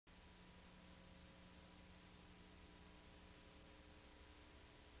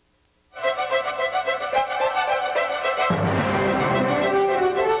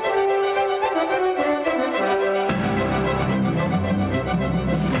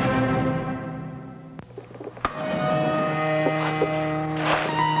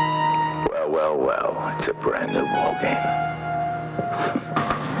It's a brand new ball game.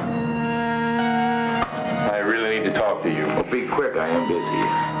 I really need to talk to you. Well, be quick, I am busy.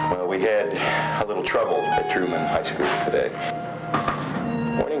 Well, we had a little trouble at Truman High School today.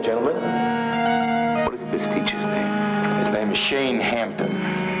 Morning, gentlemen. What is this teacher's name? His name is Shane Hampton.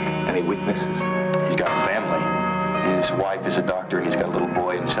 Any weaknesses? He's got a family. His wife is a doctor, and he's got a little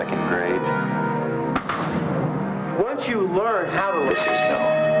boy in 2nd grade. Once you learn how to... This is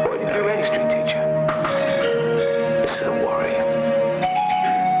no ordinary history teacher. This is a warrior.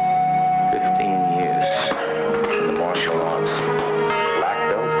 15 years in the martial arts. Black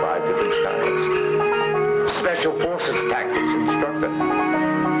belt, 5 different styles. Special forces tactics instructor. He's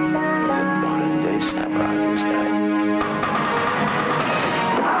a modern-day samurai, this guy.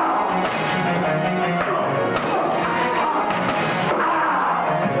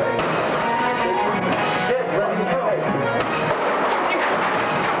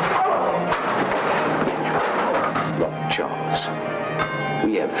 Charles,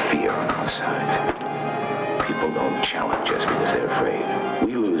 we have fear on our side. People don't challenge us because they're afraid.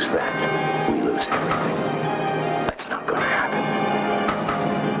 We lose that, we lose everything. That's not going to happen.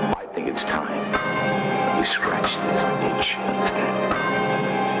 I think it's time we scratch this itch, understand?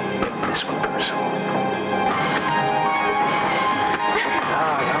 Make this one personal.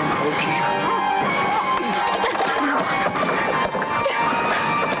 I'm okay.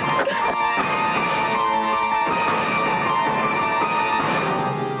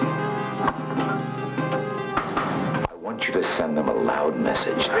 I want you to send them a loud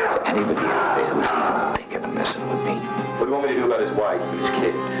message to anybody out there who's even thinking of messing with me. What do you want me to do about his wife and his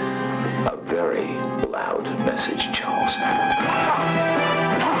kid? A very loud message, Charles.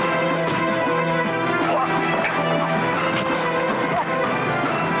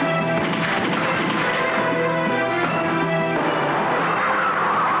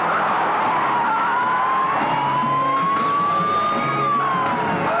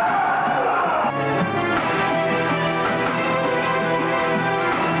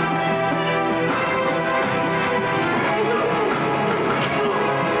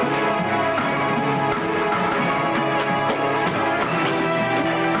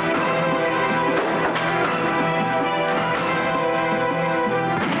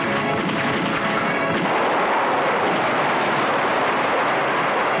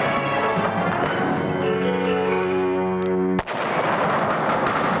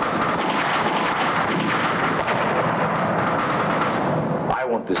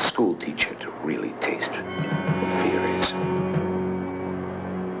 The school teacher to really taste what fear is.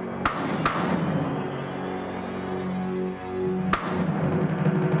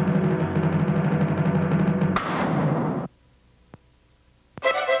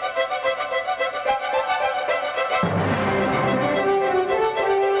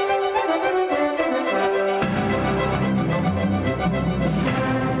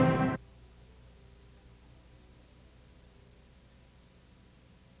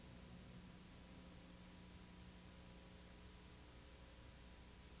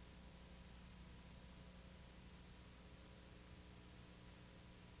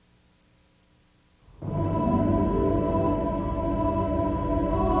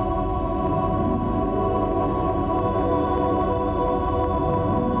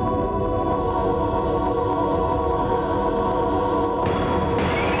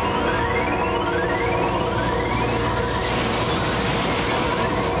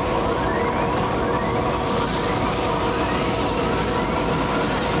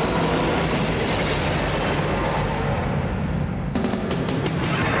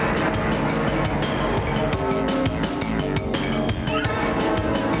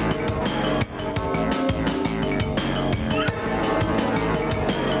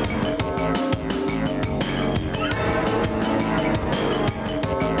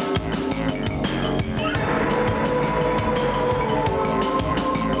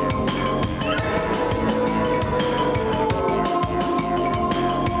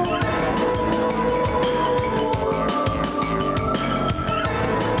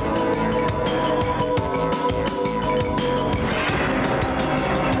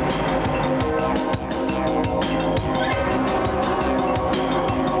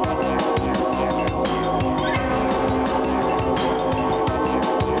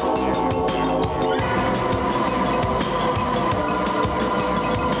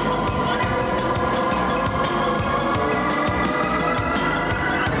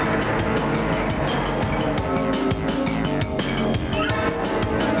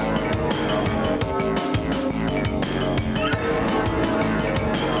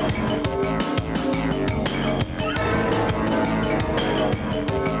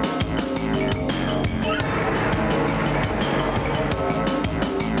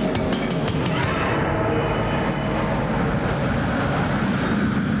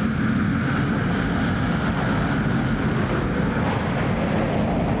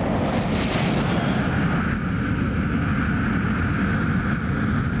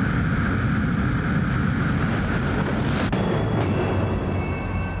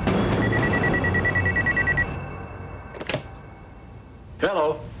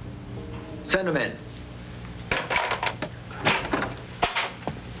 Hello. Send him in.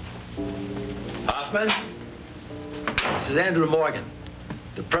 Hoffman? This is Andrew Morgan,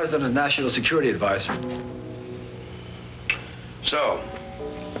 the President's National Security Advisor. So,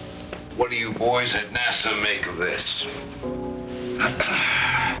 what do you boys at NASA make of this?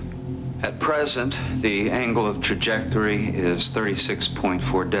 At present, the angle of trajectory is 36.4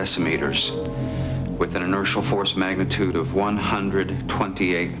 decimeters, with an inertial force magnitude of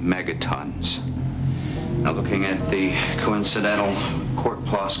 128 megatons. Now, looking at the coincidental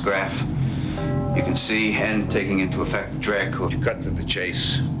quark-plus graph, you can see, and taking into effect the drag You cut to the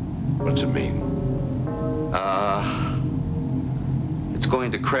chase. What's it mean? it's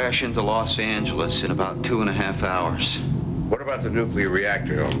going to crash into Los Angeles in about 2.5 hours. What about the nuclear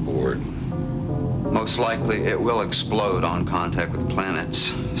reactor on board? Most likely, it will explode on contact with the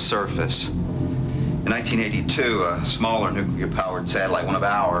planet's surface. In 1982, a smaller nuclear-powered satellite, one of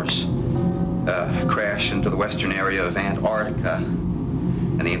ours, crashed into the western area of Antarctica,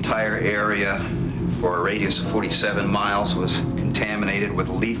 and the entire area, for a radius of 47 miles, was contaminated with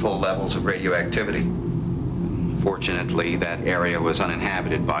lethal levels of radioactivity. Fortunately, that area was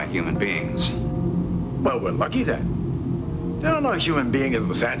uninhabited by human beings. Well, we're lucky then. There are no human beings in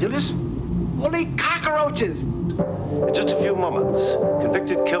Los Angeles. Only cockroaches. In just a few moments,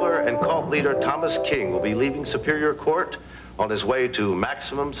 convicted killer and cult leader Thomas King will be leaving Superior Court on his way to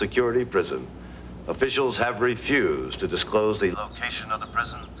maximum security prison. Officials have refused to disclose the location of the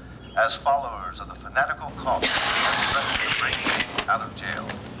prison as followers of the fanatical cult have threatened to bring King out of jail.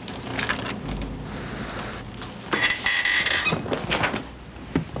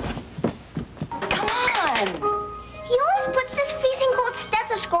 Come on! He always puts this freezing cold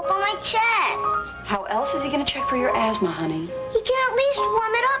stethoscope on my chest. How else is he going to check for your asthma, honey? He can at least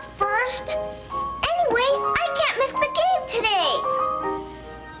warm it up first. Anyway, I can't miss the game today.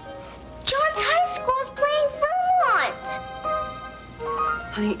 John's high school is playing Vermont.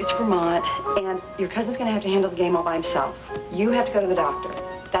 Honey, it's Vermont, and your cousin's going to have to handle the game all by himself. You have to go to the doctor.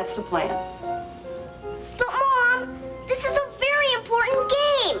 That's the plan. But, Mom, this is a very important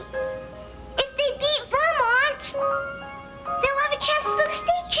game. If they beat Vermont, they'll have a chance to the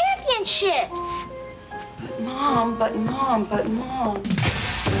state championships. But Mom.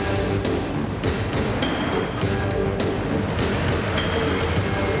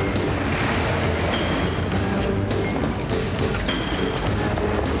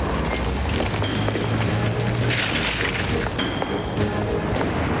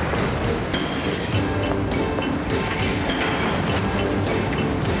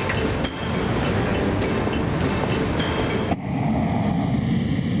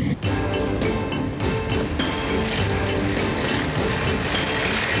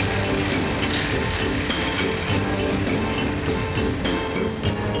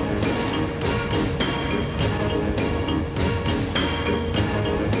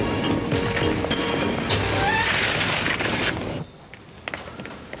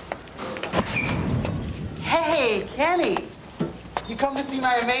 Hey, Kenny, you come to see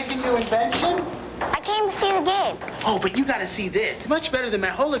my amazing new invention? I came to see the game. Oh, but you gotta see this. It's much better than my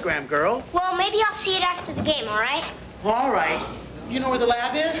hologram, girl. Well, maybe I'll see it after the game, all right? All right. You know where the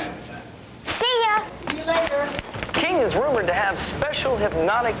lab is? See ya. See you later. King is rumored to have special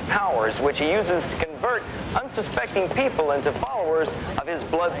hypnotic powers, which he uses to convert unsuspecting people into followers of his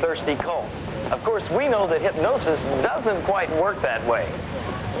bloodthirsty cult. Of course, we know that hypnosis doesn't quite work that way.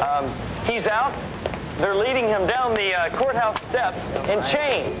 He's out. They're leading him down the courthouse steps in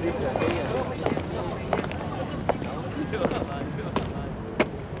chains.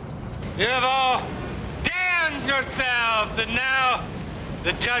 You have all damned yourselves, and now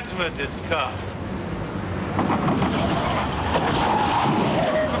the judgment is come.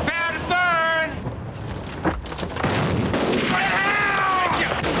 Prepare to burn!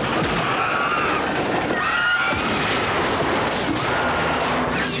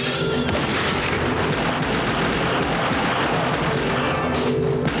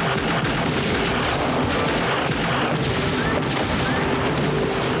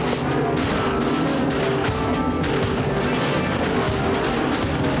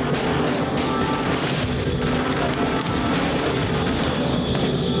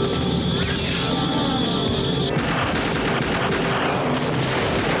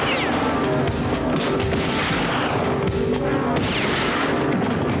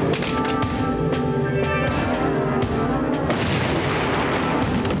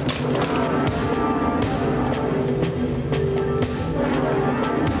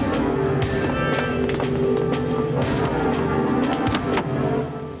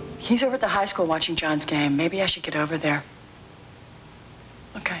 He's over at the high school watching John's game. Maybe I should get over there.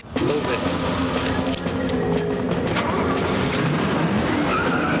 Okay. Move it.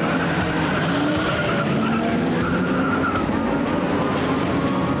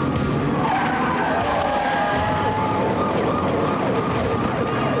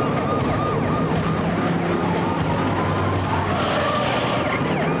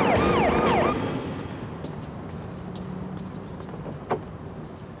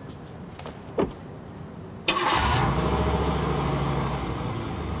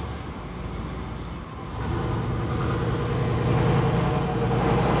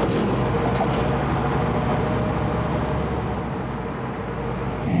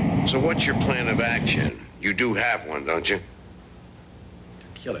 So what's your plan of action? You do have one, don't you? To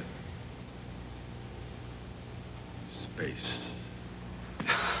kill it. Space.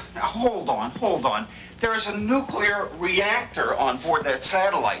 Now, hold on. There is a nuclear reactor on board that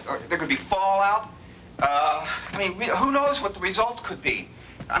satellite. Or there could be fallout. Who knows what the results could be?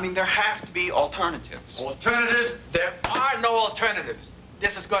 I mean, there have to be alternatives. Alternatives? There are no alternatives.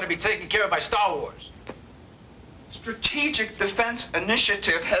 This is going to be taken care of by Star Wars. Strategic Defense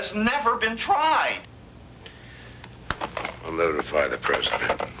Initiative has never been tried. I'll notify the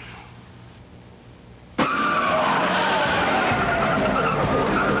president.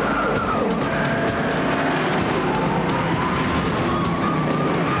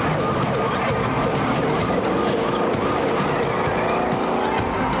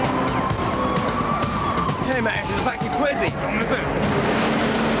 Hey, man, it's like you're quizzy.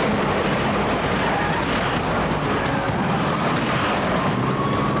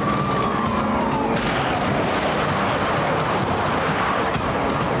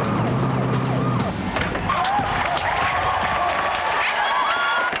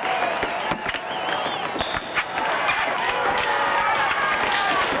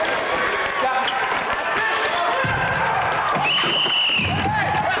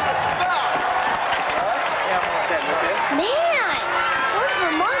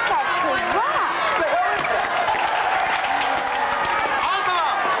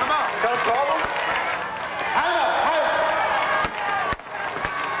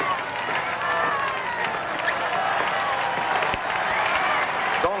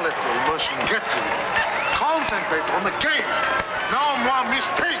 Get to you. Concentrate on the game. No more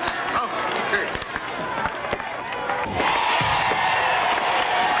mistakes. Okay.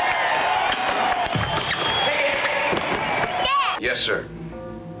 Yes, sir.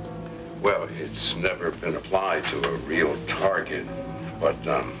 Well, it's never been applied to a real target, but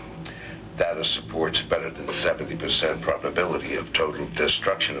data supports better than 70% probability of total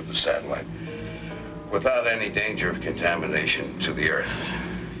destruction of the satellite without any danger of contamination to the Earth.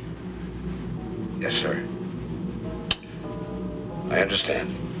 Yes, sir. I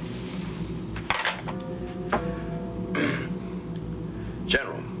understand.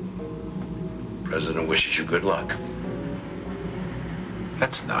 General, President wishes you good luck.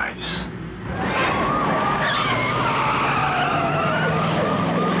 That's nice.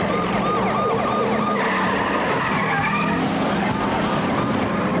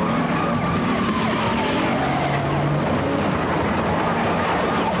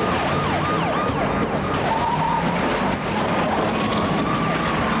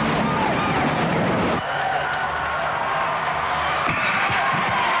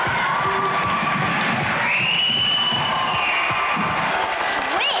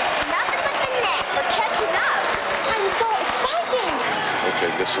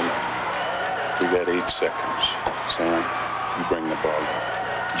 Listen, we got 8 seconds. Sam, you bring the ball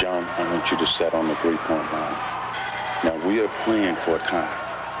up. John, I want you to set on the three-point line. Now, we are playing for a tie,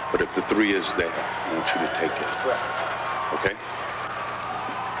 but if the 3 is there, I want you to take it. Okay?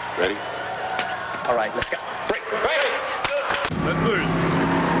 Ready? All right, let's go. Break! Let's do it.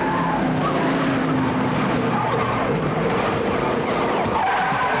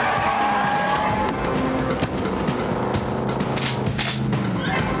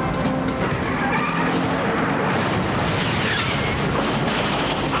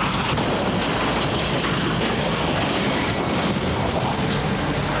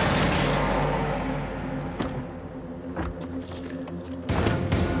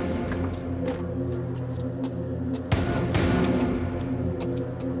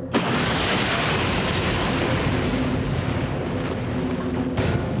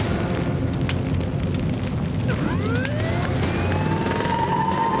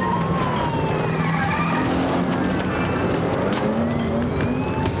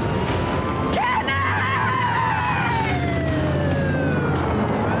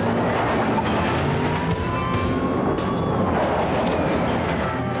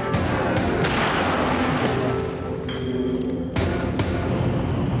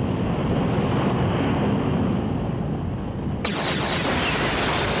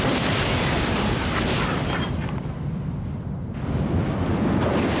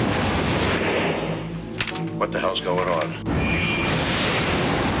 what the hell's going on.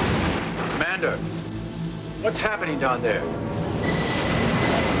 Commander, what's happening down there?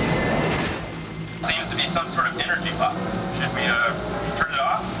 Seems to be some sort of energy box. Should we, turn it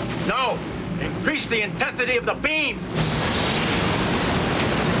off? No! Increase the intensity of the beam!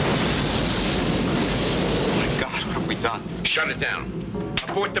 Oh my God, what have we done? Shut it down.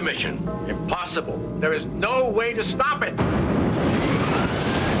 Abort the mission. Impossible. There is no way to stop it.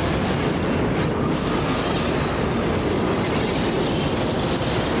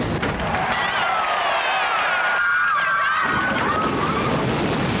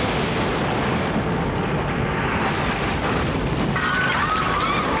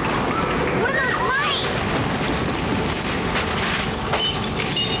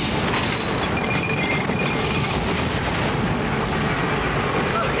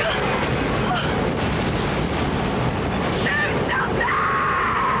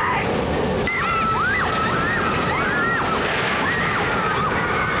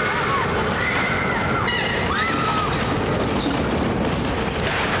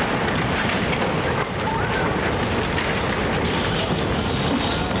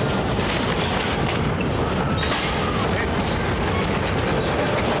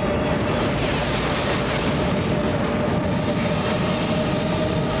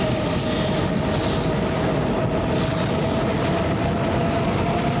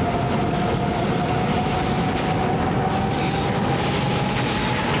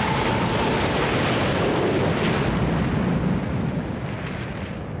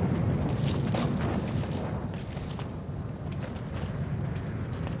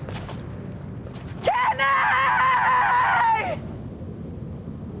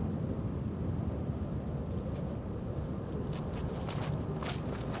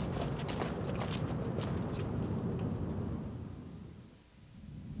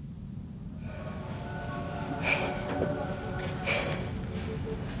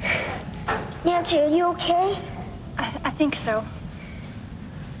 Nancy, are you okay? I think so.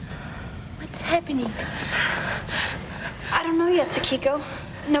 What's happening? I don't know yet, Sakiko.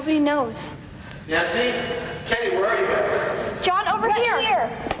 Nobody knows. Nancy? Kenny, where are you guys? John, over here.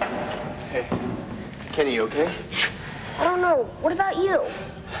 Hey. Kenny, you okay? I don't know. What about you?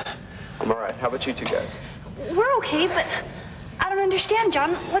 I'm all right. How about you two guys? We're okay, but I don't understand,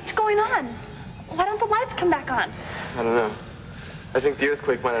 John. What's going on? Why don't the lights come back on? I don't know. I think the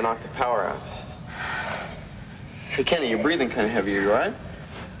earthquake might have knocked the power out. Hey, Kenny, you're breathing kind of heavy. Are you all right?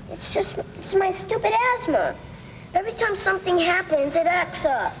 It's my stupid asthma. Every time something happens, it acts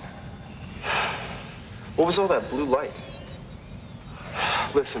up. What was all that blue light?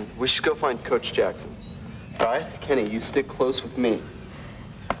 Listen, we should go find Coach Jackson. All right? Kenny, you stick close with me.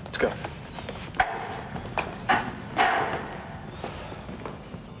 Let's go.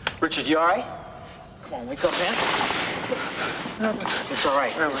 Richard, you all right? Come on, wake up, man. It's all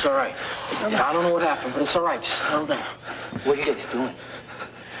right. It's all right. Yeah, I don't know what happened, but it's all right. Just settle down. What are you guys doing?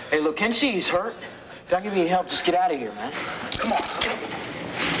 Hey, look, Ken see he's hurt. If I can give you any help, just get out of here, man. Come on.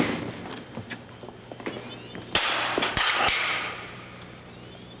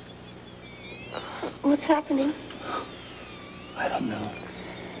 What's happening? I don't know.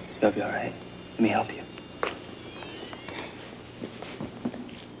 You'll be all right. Let me help you.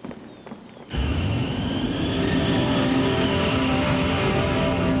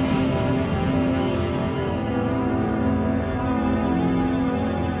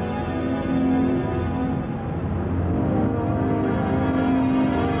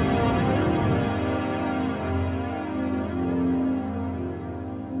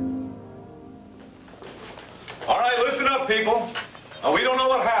 People. Now, we don't know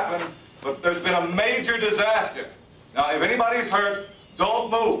what happened, but there's been a major disaster. Now, if anybody's hurt,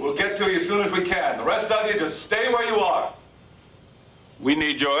 don't move. We'll get to you as soon as we can. The rest of you, just stay where you are. We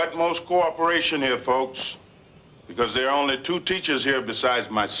need your utmost cooperation here, folks, because there are only 2 teachers here besides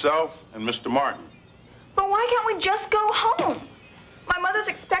myself and Mr. Martin. But why can't we just go home? My mother's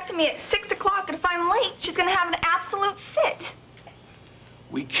expecting me at 6 o'clock, and if I'm late, she's gonna have an absolute fit.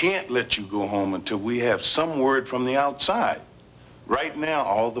 We can't let you go home until we have some word from the outside. Right now,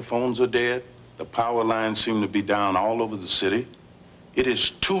 all the phones are dead. The power lines seem to be down all over the city. It is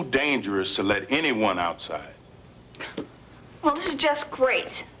too dangerous to let anyone outside. Well, this is just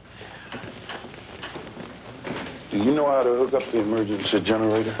great. Do you know how to hook up the emergency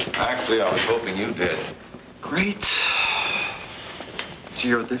generator? Actually, I was hoping you did. Great. Did you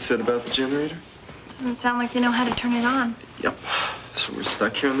hear what they said about the generator? Doesn't sound like they know how to turn it on. Yep. So we're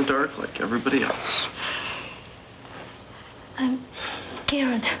stuck here in the dark like everybody else. I'm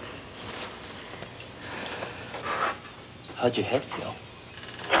scared. How'd your head feel?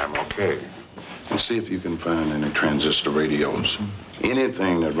 I'm okay. And see if you can find any transistor radios.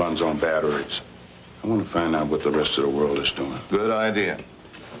 Anything that runs on batteries. I want to find out what the rest of the world is doing. Good idea.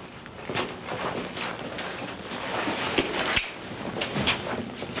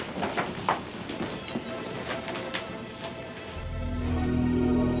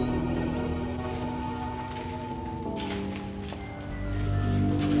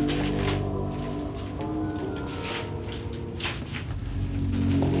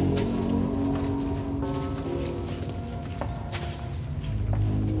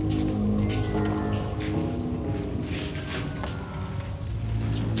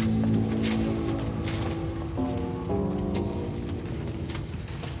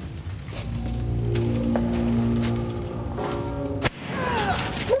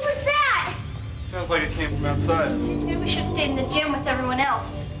 Sounds like it came from outside. Maybe we should have stayed in the gym with everyone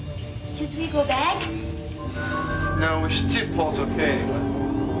else. Should we go back? No, we should see if Paul's okay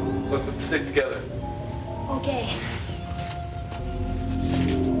anyway. Look, let's stick together. Okay.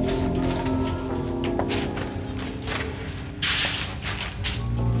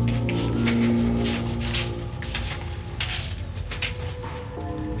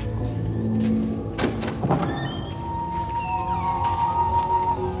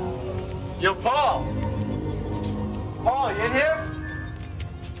 Yo, Paul! Paul, you in here?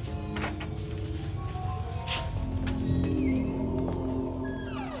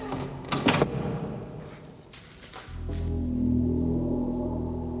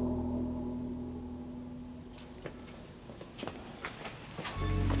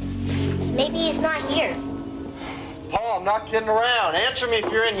 Maybe he's not here. Paul, I'm not kidding around. Answer me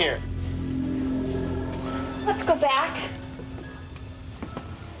if you're in here. Let's go back.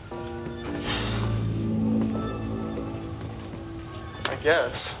 I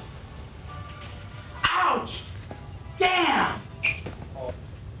guess. Ouch! Damn!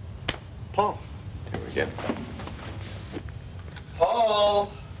 Paul. Here we go.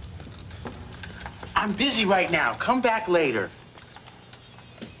 Paul! I'm busy right now. Come back later.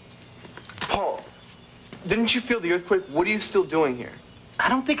 Paul, didn't you feel the earthquake? What are you still doing here? I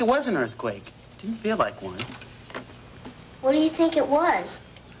don't think it was an earthquake. Didn't feel like one. What do you think it was?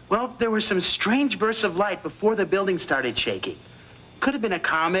 Well, there were some strange bursts of light before the building started shaking. Could have been a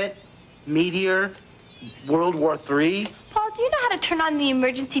comet, meteor, World War III. Paul, do you know how to turn on the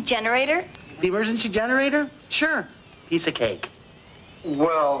emergency generator? The emergency generator? Sure. Piece of cake.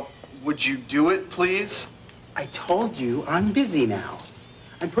 Well, would you do it, please? I told you I'm busy now.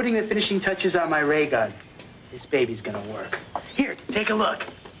 I'm putting the finishing touches on my ray gun. This baby's gonna work. Here, take a look.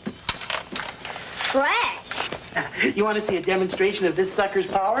 Fresh. You want to see a demonstration of this sucker's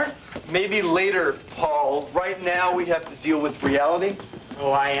power? Maybe later, Paul. Right now, we have to deal with reality.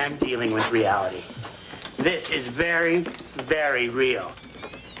 Oh, I am dealing with reality. This is very, very real.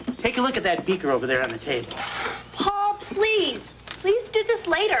 Take a look at that beaker over there on the table. Paul, please. Please do this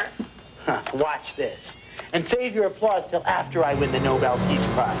later. Huh, watch this. And save your applause till after I win the Nobel Peace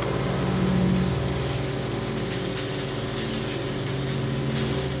Prize.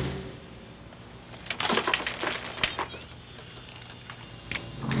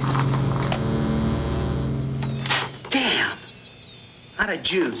 Damn. Out of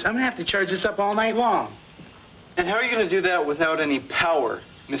juice. I'm gonna have to charge this up all night long. And how are you going to do that without any power,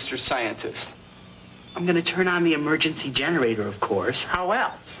 Mr. Scientist? I'm gonna turn on the emergency generator, of course. How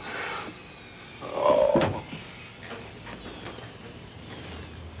else? Oh.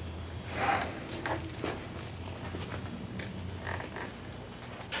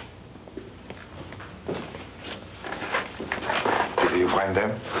 Did you find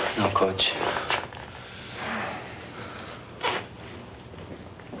them? No, Coach.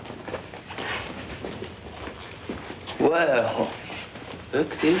 Well,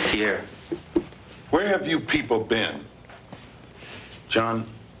 look who's here. Where have you people been? John,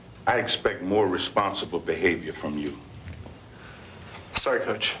 I expect more responsible behavior from you. Sorry,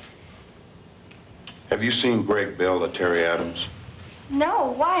 Coach. Have you seen Greg Bell or Terry Adams?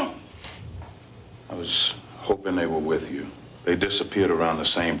 No, why? I was hoping they were with you. They disappeared around the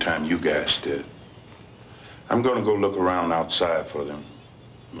same time you guys did. I'm going to go look around outside for them.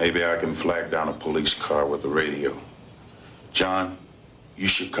 Maybe I can flag down a police car with a radio. John, you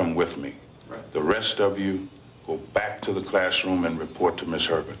should come with me. Right. The rest of you, go back to the classroom and report to Miss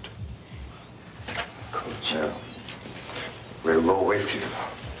Herbert. Coach, we'll go with you.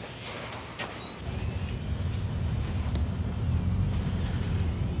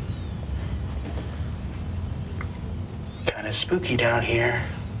 Kind of spooky down here.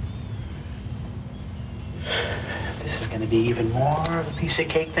 This is gonna be even more of a piece of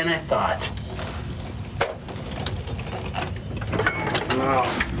cake than I thought.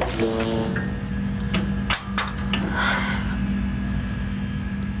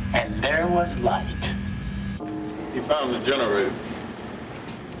 much light. He found the generator.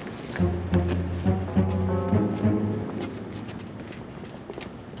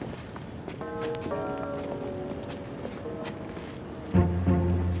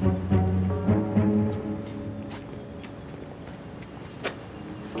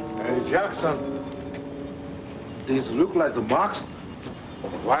 Hey, Jackson, these look like the marks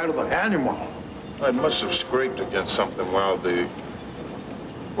of a wild animal. I must have scraped against something while the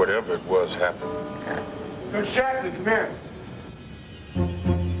whatever it was happened. Coach Jackson, come here.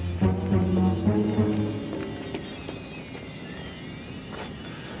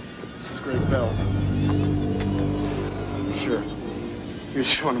 This is Great Bells. Sure. You were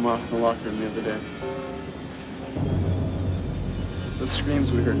showing them off in the locker room the other day. Those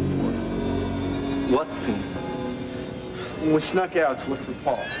screams we heard before. What scream? When we snuck out to look for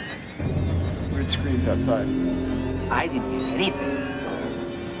Paul, we heard screams outside. I didn't hear anything.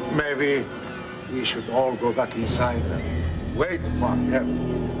 Maybe we should all go back inside and wait for him.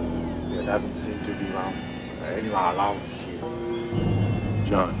 There doesn't seem to be anyone around here.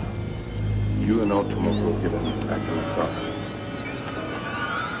 John, you and Ultimo go get him back in the car.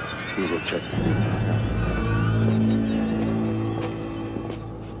 We'll go check it.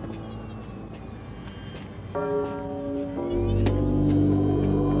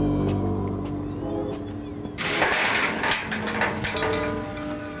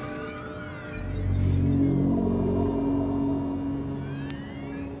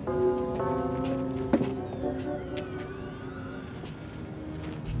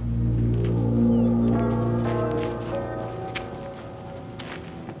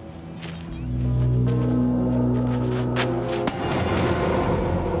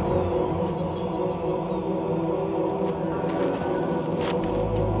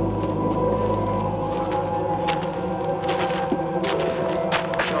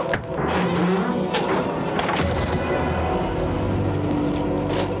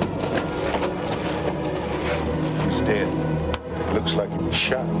 Looks like he was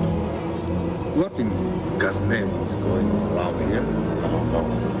shot. What in God's name is going around here? I don't know.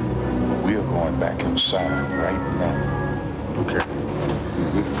 But we are going back inside right now. Okay.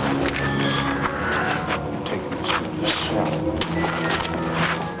 I'm taking this with us.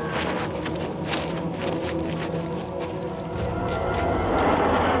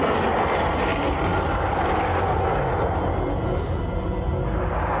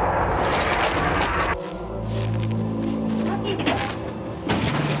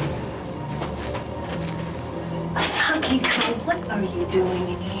 What are you doing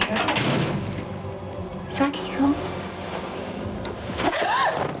in here? Sakiko?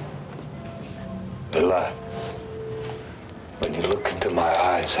 Relax. When you look into my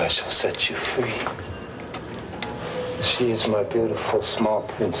eyes, I shall set you free. She is my beautiful small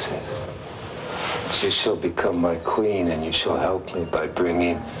princess. She shall become my queen, and you shall help me by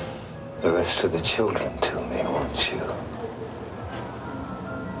bringing the rest of the children to me, won't you?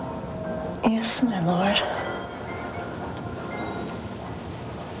 Yes, my lord.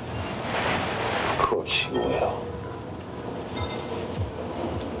 Of course you will.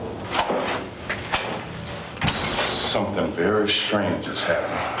 Something very strange is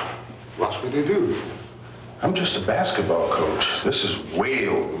happening. What would they do? I'm just a basketball coach. This is way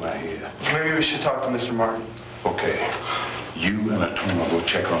over my head. Maybe we should talk to Mr. Martin. Okay. You and Atuma will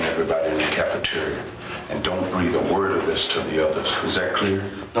check on everybody in the cafeteria. And don't breathe a word of this to the others. Is that clear?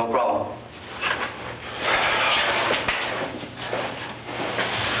 No problem.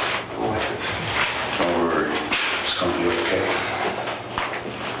 Don't worry. It's gonna be okay.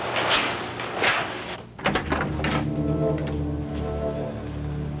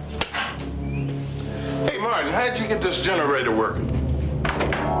 Hey, Martin, how'd you get this generator working?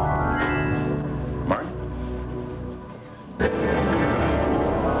 Martin?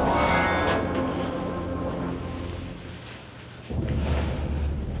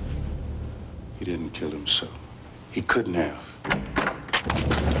 He didn't kill himself. He couldn't have.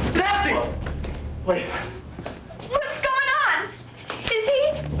 Nothing! Wait. What's going on? Is he?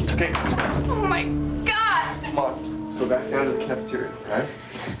 It's okay. Oh my God! Come on. Let's go back down to the cafeteria, all right?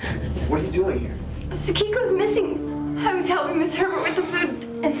 What are you doing here? Sakiko's missing. I was helping Miss Herbert with the food,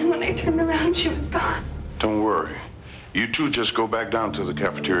 and then when I turned around, she was gone. Don't worry. You two just go back down to the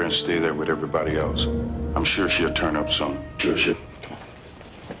cafeteria and stay there with everybody else. I'm sure she'll turn up soon. Sure she'll.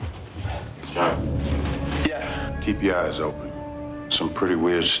 John. Yeah. Keep your eyes open. Some pretty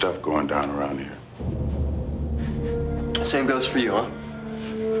weird stuff going down around here. Same goes for you, huh?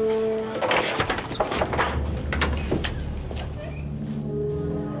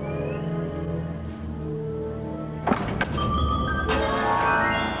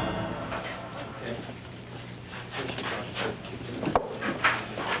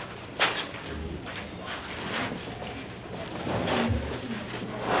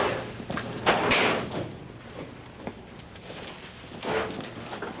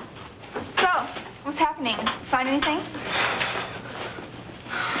 evening. Find anything?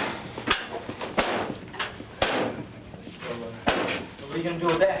 What are you gonna do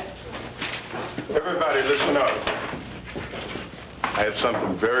with that? Everybody, listen up. I have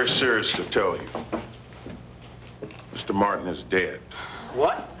something very serious to tell you. Mr. Martin is dead.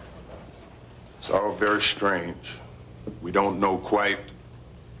 What? It's all very strange. We don't know quite.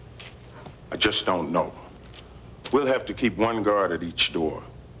 I just don't know. We'll have to keep one guard at each door.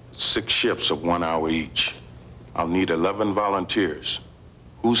 6 shifts of 1 hour each. I'll need 11 volunteers.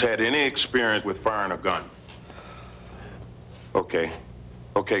 Who's had any experience with firing a gun? Okay.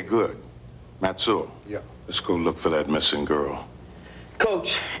 Okay, good. Matsuo. Yeah. Let's go look for that missing girl.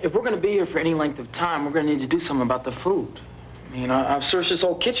 Coach, if we're gonna be here for any length of time, we're gonna need to do something about the food. I mean, I've searched this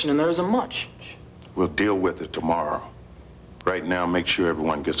whole kitchen and there isn't much. We'll deal with it tomorrow. Right now, make sure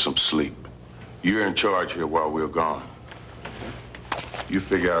everyone gets some sleep. You're in charge here while we're gone. You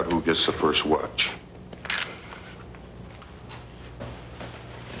figure out who gets the first watch.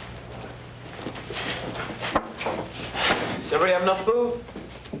 Does everybody have enough food?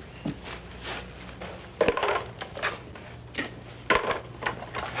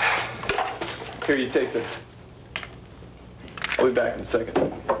 Here, you take this. I'll be back in a second.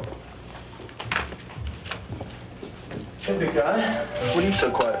 Hey, big guy. What are you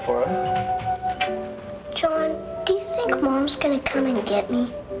so quiet for, huh? John, do you think Mom's gonna come and get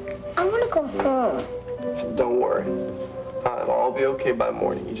me? I wanna go home. So don't worry. It'll all be okay by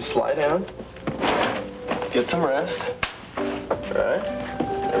morning. You just lie down, get some rest. All right?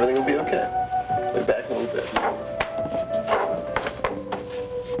 Everything will be okay. I'll be back in a little bit.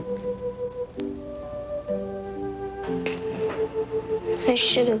 I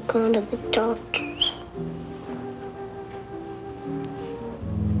should have gone to the doctor's.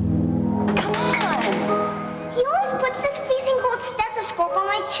 Come on! He always puts this freezing cold stethoscope on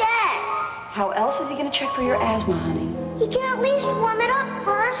my chest. How else is he gonna check for your asthma, honey? He can at least warm it up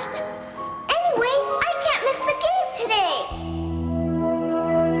first. Anyway, I can't miss the game today.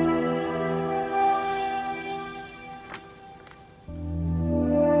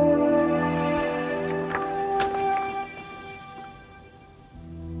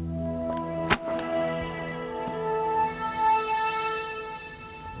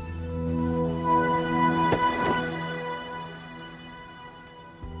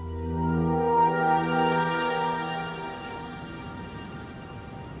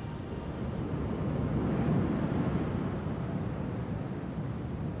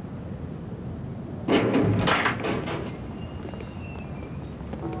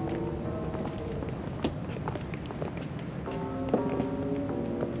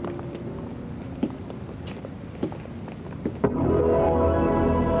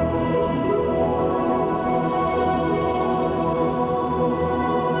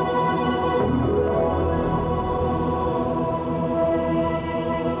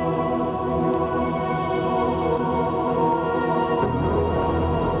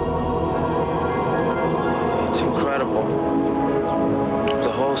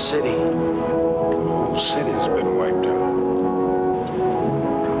 City. The whole city's been wiped out.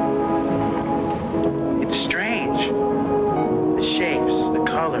 It's strange. The shapes, the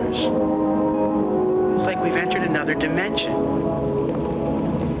colors. It's like we've entered another dimension.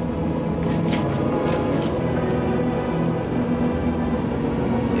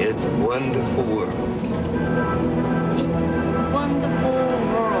 It's a wonderful world. It's a wonderful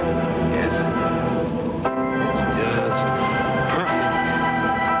world. Yes. It's just perfect.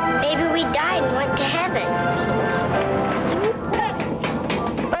 Maybe we died and went to heaven.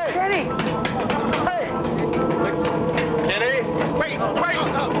 Hey, Kenny! Hey! Kenny! Wait!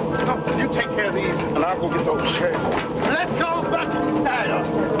 No, you take care of these, and I'll go get those. Let's go back inside.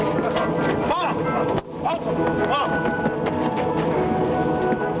 Follow!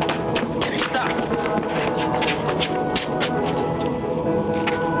 Kenny, stop!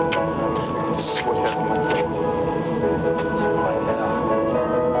 This is what heaven looks like. It's right now.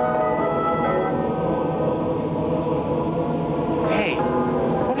 Hey,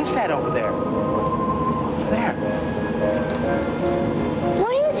 what is that over there? There.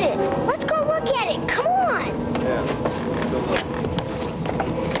 What is it? Let's go look at it. Come on. Yeah, let's go look.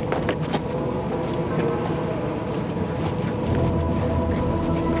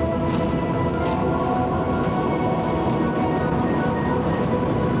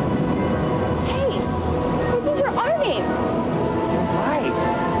 These are our names. You're right.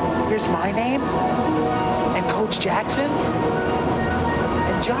 Here's my name, and Coach Jackson's,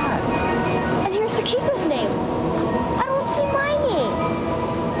 and John's. And here's Sakika's name. I don't see my name.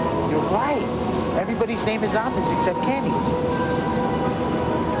 You're right. Everybody's name is on this except Kenny's.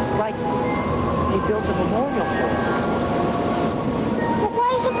 It's like They built a memorial for us. But why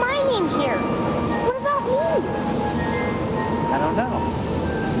isn't my name here? What about me? I don't know.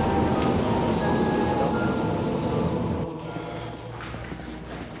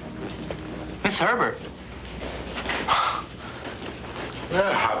 Miss Herbert.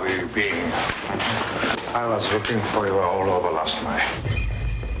 Where have you been? I was looking for you all over last night.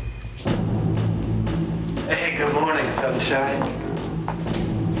 Hey, good morning, sunshine.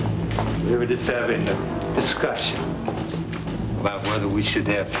 We were just having a discussion about whether we should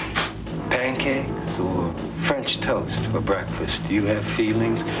have pancakes or French toast for breakfast. Do you have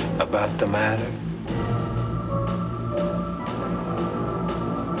feelings about the matter?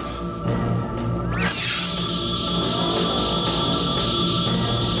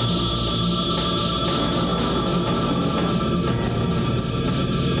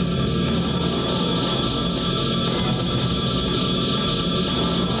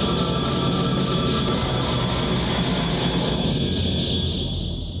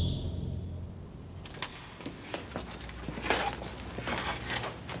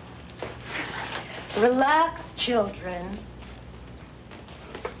 Relax, children.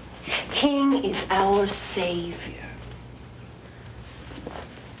 King is our savior.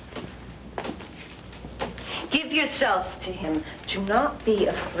 Give yourselves to him. Do not be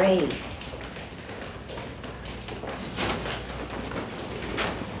afraid.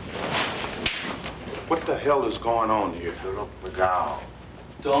 What the hell is going on here? Philip McGowan.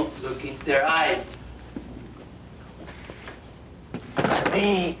 Don't look into their eyes. To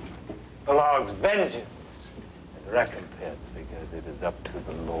me belongs vengeance and recompense, because it is up to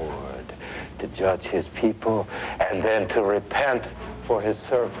the Lord to judge his people and then to repent for his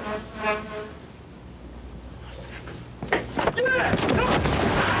servants.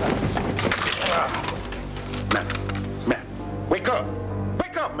 Matt, wake up!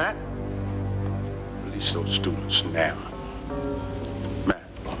 Wake up, Matt! Release those students now. Matt,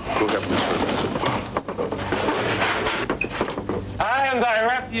 go get Miss Herbert. I am thy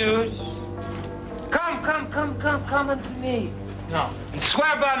refuge. Come unto me. No. And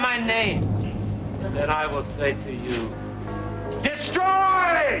swear by my name. And then I will say to you,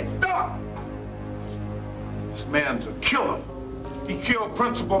 destroy! No! This man's a killer. He killed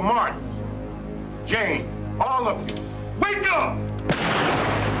Principal Martin. Jane, all of you, wake up!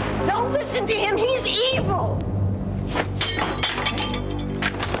 Don't listen to him. He's evil.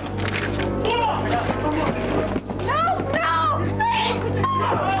 No,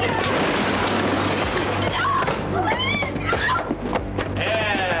 please, no!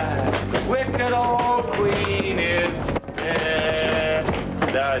 Yeah, wicked old queen is dead.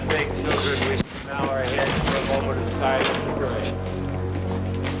 And I think, children, we should bow our heads for a moment of silence to pray.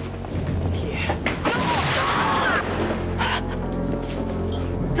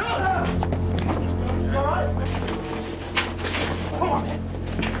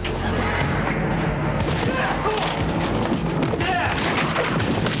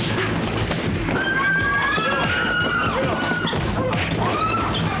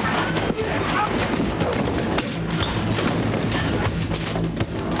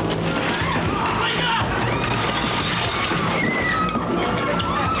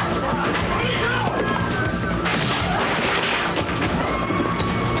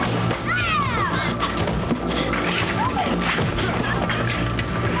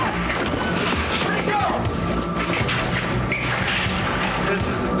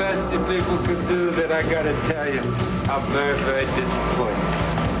 People could do that, I gotta tell you, I'm very, very disappointed.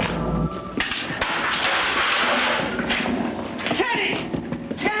 Kenny!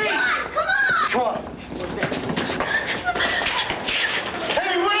 Come on! Come on!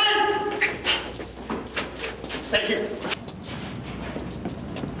 Hey, run! Stay here.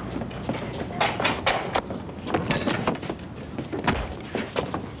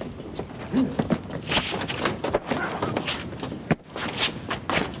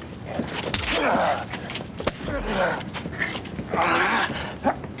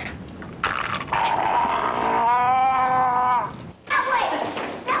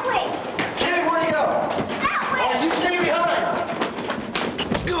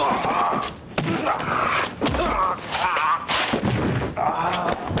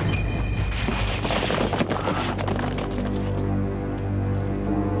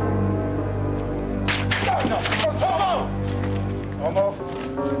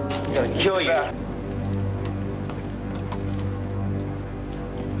 Kill you.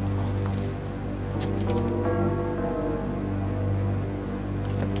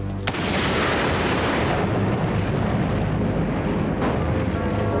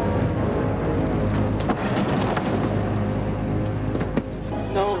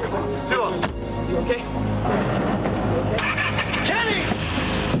 No, Philip.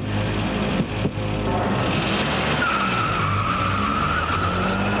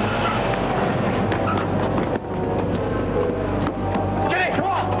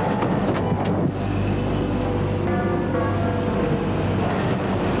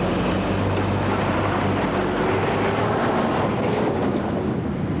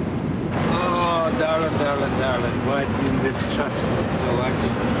 darling, why do you mistrust me so? I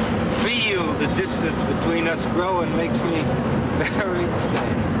can feel the distance between us grow and makes me very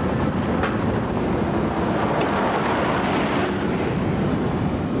sad.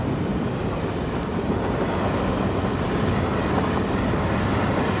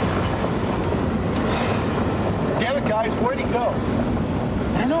 Damn it, guys, where'd he go?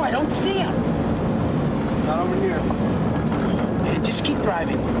 I know, I don't see him. Not over here. Yeah, just keep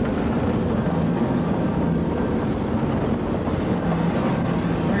driving.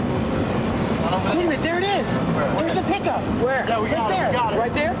 Wait a minute, there it is. There's the pickup. Where? Yeah, we got it.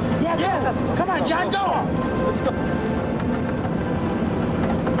 Right there? Yeah, go. Come on, John, go. Let's go.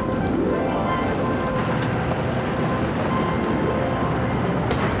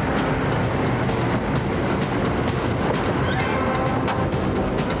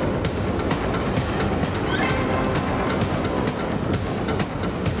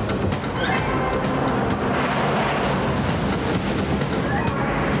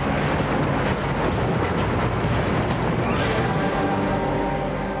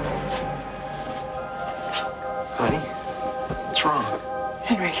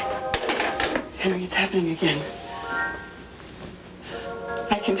 Henry, it's happening again.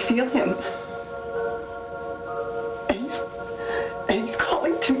 I can feel him. And he's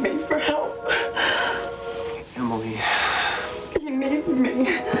calling to me for help. Emily. He needs me.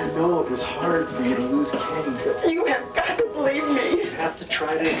 I know it was hard for you to lose Kenny, but... You have got to believe me. You have to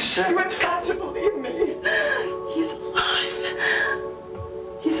try to accept. You have got to believe me. He's alive.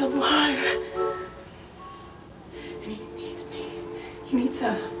 He's alive. And he needs me. He needs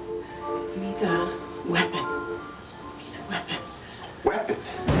a weapon. He needs a weapon. Weapon?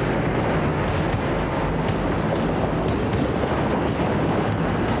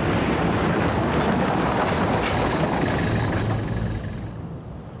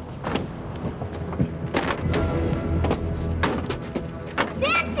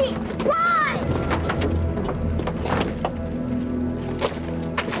 Nancy, run!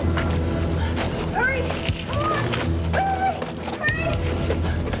 Hurry! Come on! Hurry! Hurry!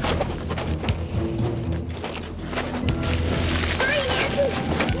 Hurry, Nancy!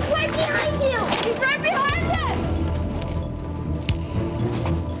 He's right behind you! He's right behind us!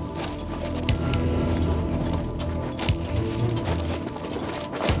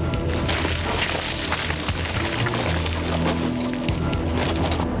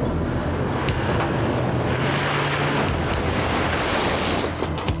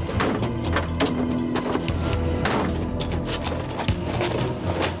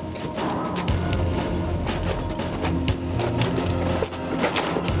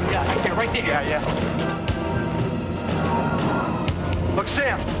 Look,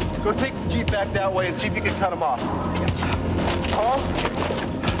 Sam, go take the Jeep back that way and see if you can cut him off. Huh?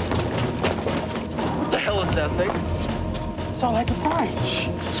 What the hell is that thing? It's all I could find.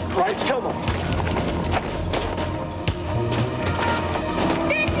 Jesus Christ, kill them.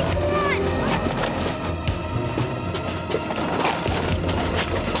 Nancy, come on!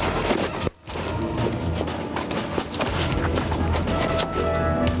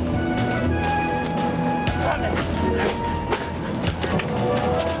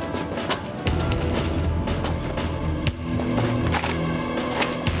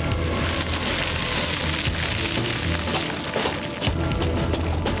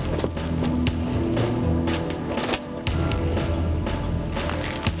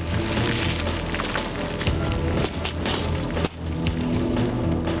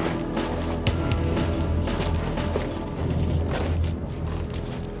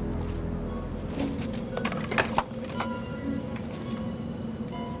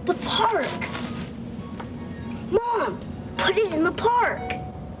 The park! Mom, put it in the park!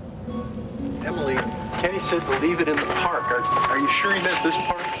 Emily, Kenny said to leave it in the park. Are you sure he meant this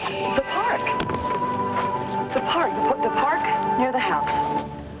park? The park. The park near the house.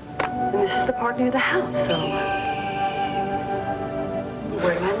 And this is the park near the house, so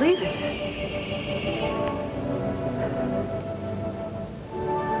where do I leave it?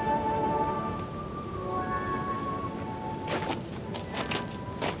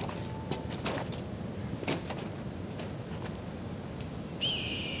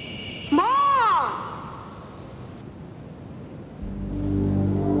 Mom!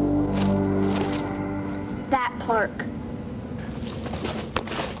 That park.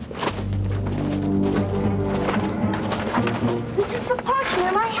 This is the park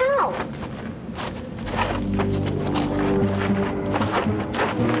near my house.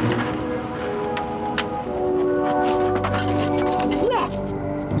 Yeah.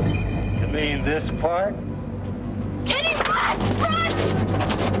 You mean this park? Kenny, run! Run!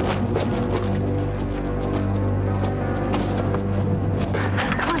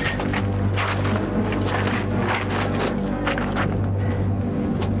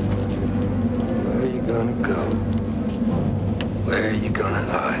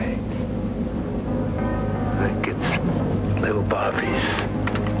 die. Like it's little Bobby's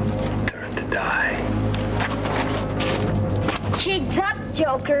turn to die. Jigs up,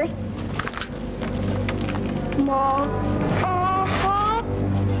 Joker. Mom.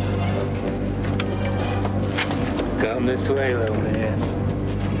 Come this way, little man.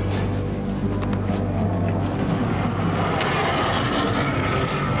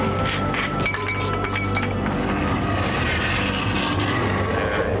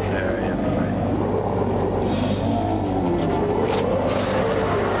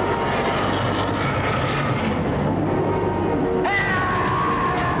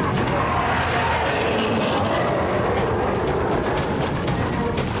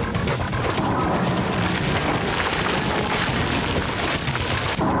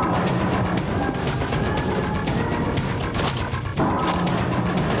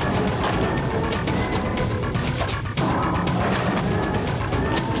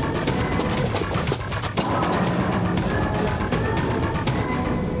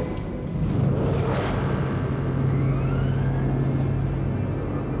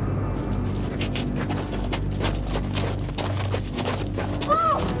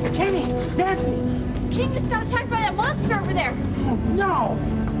 King just got attacked by that monster over there. Oh, no.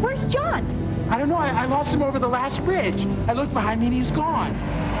 Where's John? I don't know. I lost him over the last ridge. I looked behind me and he was gone.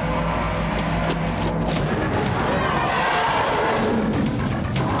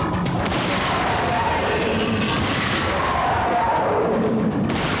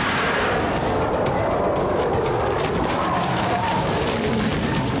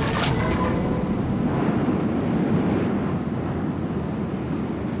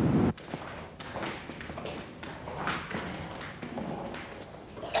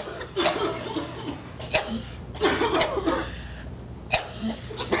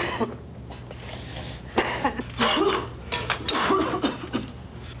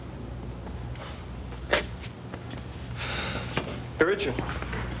 Hey, Richard.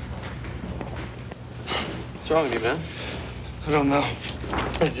 What's wrong with you, man? I don't know.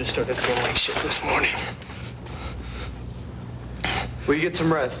 I just started feeling like shit this morning. Well, you get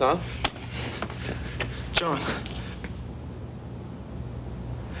some rest, huh? John.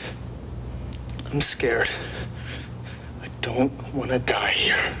 I'm scared. I don't want to die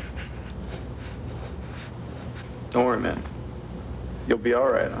here. Don't worry, man. You'll be all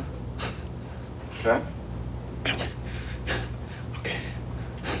right, huh? Okay?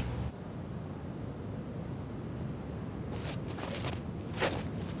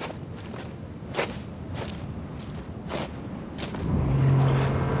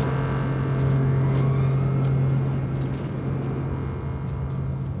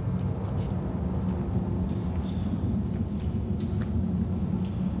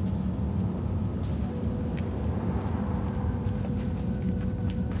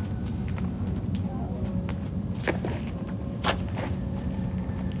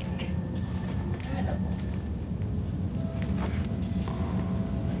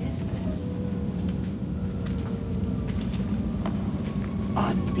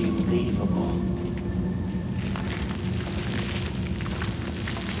 Unbelievable.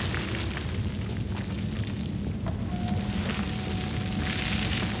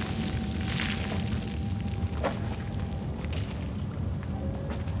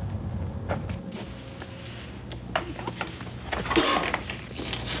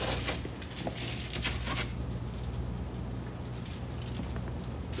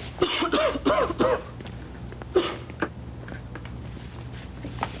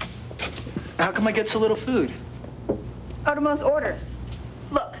 How come I get so little food? Otomo's orders.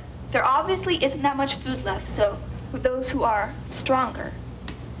 Look, there obviously isn't that much food left, so those who are stronger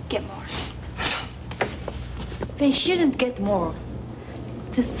get more. They shouldn't get more.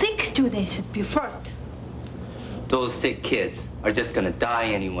 The sick students should be first. Those sick kids are just gonna die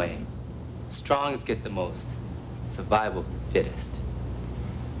anyway. Strongs get the most. Survival of the fittest.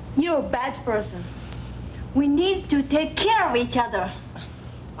 You're a bad person. We need to take care of each other.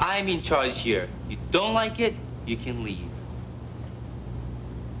 I'm in charge here. You don't like it, you can leave.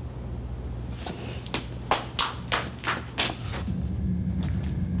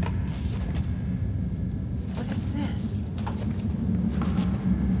 What is this?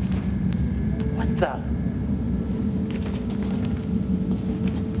 What the?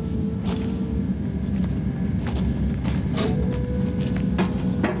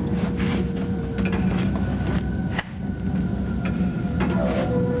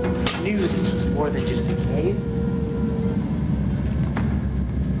 I knew this was more than just a cave.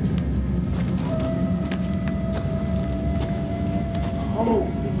 Holy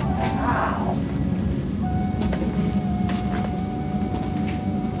cow.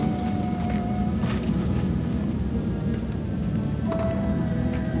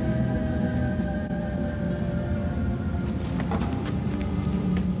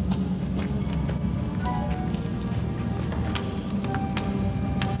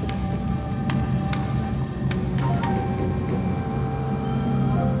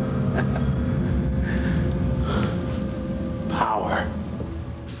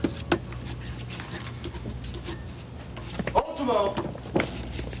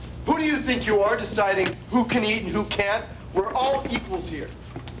 do you think you are deciding who can eat and who can't? We're all equals here.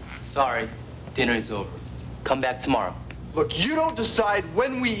 Sorry, dinner is over. Come back tomorrow. Look, you don't decide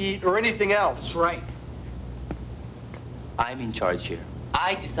when we eat or anything else. That's right. I'm in charge here.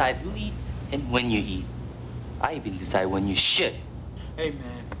 I decide who eats and when you eat. I even decide when you shit. Hey,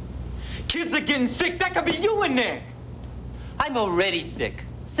 man. Kids are getting sick. That could be you in there. I'm already sick.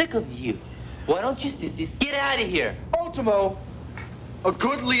 Sick of you. Why don't you sissies get out of here? Ultimo, a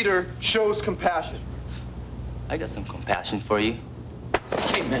good leader shows compassion. I got some compassion for you.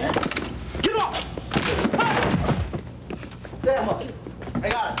 Hey, man. Get off! Sam, I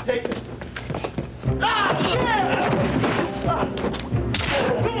got it. Take it. Ah! Yeah! Ah!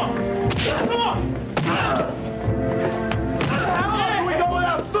 Come on! Come on! How long can we go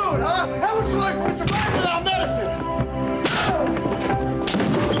without food, huh? How much longer can we survive without medicine?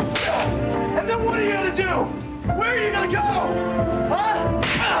 And then what are you gonna do? Where are you gonna go? Huh?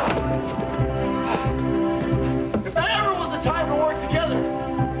 If there ever was a time to work together,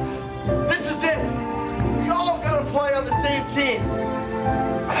 this is it. We all gotta play on the same team.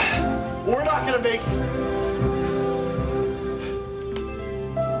 We're not gonna make it.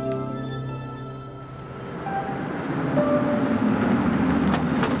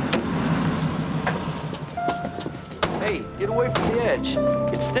 Hey, get away from the edge.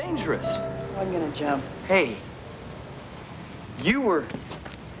 It's dangerous. I'm gonna jump. Hey, you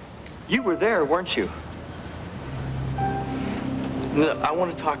were there, weren't you? No, I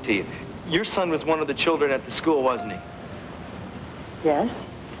want to talk to you. Your son was one of the children at the school, wasn't he? Yes?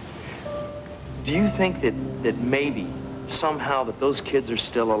 Do you think that maybe, somehow, that those kids are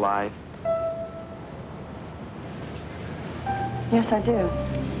still alive? Yes, I do.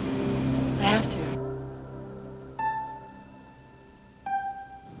 I have to.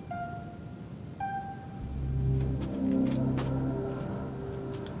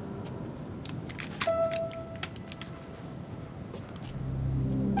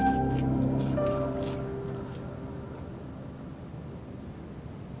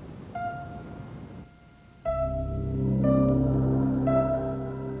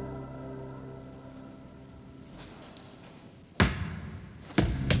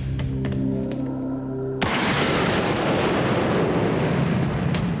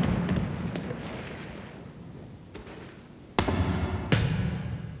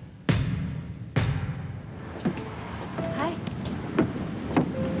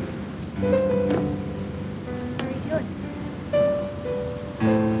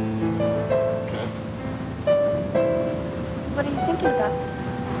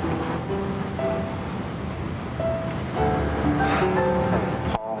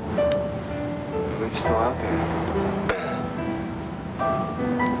 Still out there.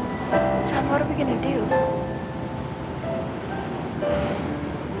 John, what are we gonna do?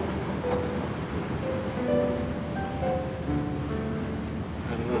 I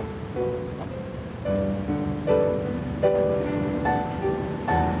don't know.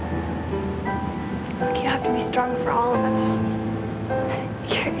 Look, you have to be strong for all of us.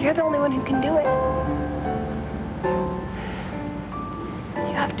 You're the only one who can do it.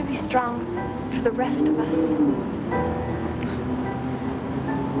 You have to be strong for the rest of us.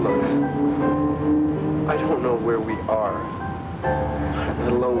 Look, I don't know where we are,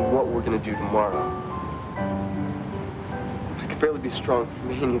 let alone what we're gonna do tomorrow. I could barely be strong for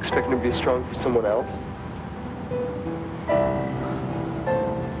me, and you expect me to be strong for someone else?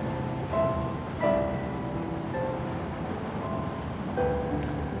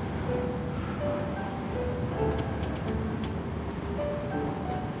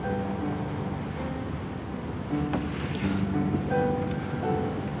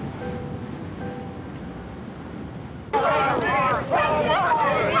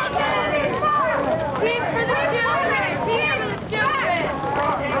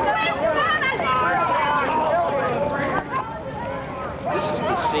 This is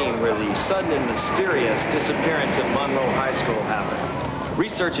the scene where the sudden and mysterious disappearance at Monroe High School happened.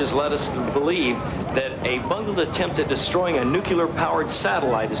 Research has led us to believe that a bungled attempt at destroying a nuclear-powered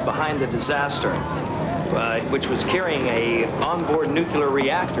satellite is behind the disaster, which was carrying a onboard nuclear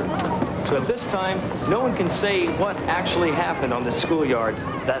reactor. So at this time, no one can say what actually happened on the schoolyard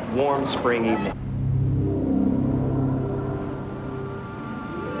that warm spring evening.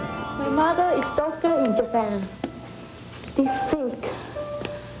 My mother is doctor in Japan. This sick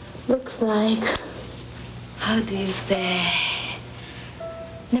looks like, how do you say,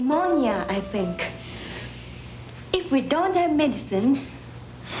 pneumonia, I think. If we don't have medicine,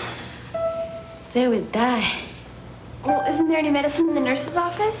 they will die. Well, isn't there any medicine in the nurse's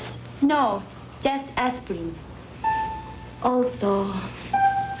office? No, just aspirin. Also,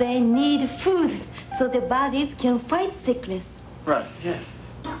 they need food so their bodies can fight sickness. Right, yeah.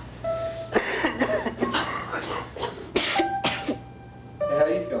 Hey, how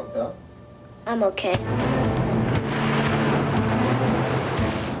you feeling, pal? I'm okay.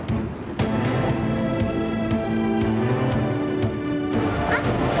 I'm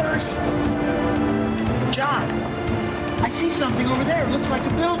thirsty. John, I see something over there. It looks like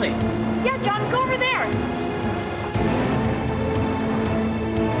a building. Yeah, John, go over there.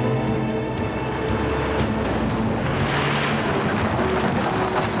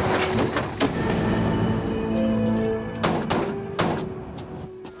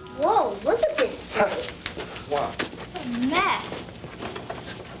 Whoa, look at this place. Wow. It's a mess.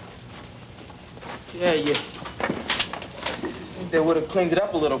 Yeah, you think they would have cleaned it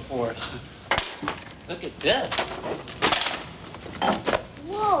up a little for us. Look at this.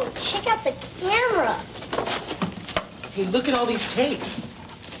 Whoa, check out the camera. Hey, look at all these tapes.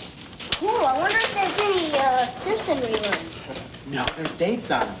 Cool, I wonder if there's any Simpson reruns. No, there's dates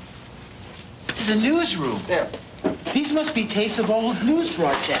on them. This is a newsroom. Sam. These must be tapes of old news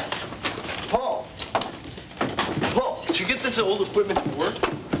broadcasts. Paul! Paul, did you get this old equipment to work?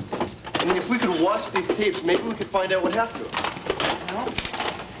 I mean, if we could watch these tapes, maybe we could find out what happened to them. Well,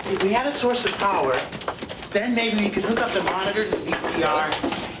 if we had a source of power, then maybe we could hook up the monitor to the VCR.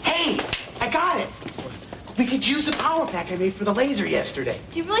 Hey, I got it. We could use the power pack I made for the laser yesterday.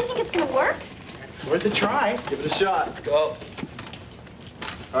 Do you really think it's gonna work? It's worth a try. Give it a shot. Let's go.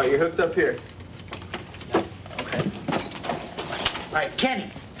 All right, you're hooked up here. All right, Kenny,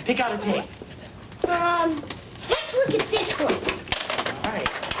 pick out a tape. Let's look at this one. All right.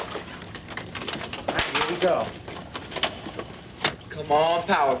 All right, here we go. Come on,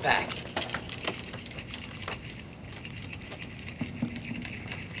 power pack.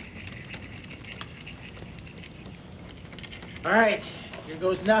 All right, here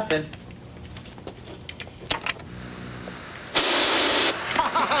goes nothing.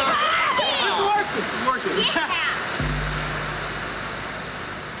 It's working.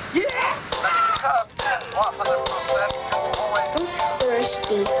 Yeah! I'm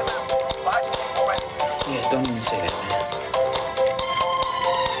thirsty. Yeah, don't even say that, man.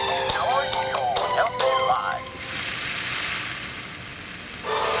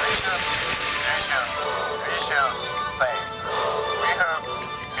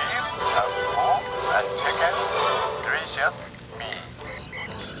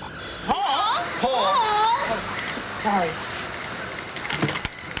 Sorry.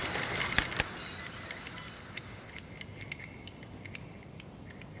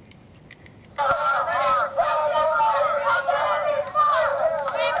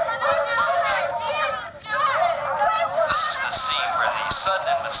 This is the scene where the sudden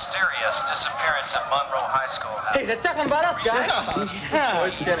and mysterious disappearance at Monroe High School happened. Hey, they're talking about us, guys. Yeah.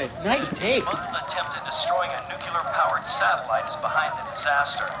 Nice tape. A Bundle attempt at destroying a nuclear-powered satellite is behind the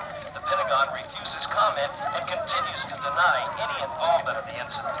disaster. The Pentagon refuses comment and continues to deny any involvement of the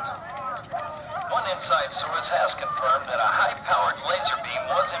incident. One inside source has confirmed that a high-powered laser beam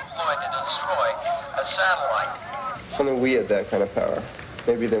was employed to destroy a satellite. If only we had that kind of power.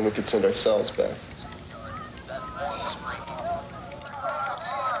 Maybe then we could send ourselves back.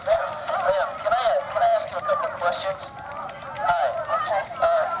 Can I ask you a couple of questions? Hi.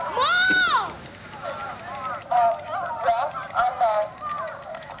 Mom! Well,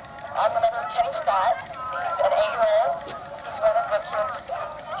 I'm another Kenny Scott. He's an 8-year-old. He's one of the kids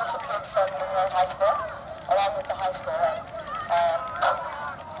who disappeared from Monroe High School, along with the high school.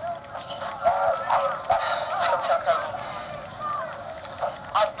 It's gonna sound crazy.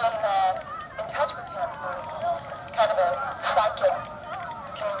 I've been in touch with him for kind of a psychic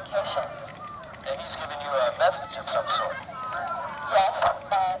communication. And he's given you a message of some sort. Yes,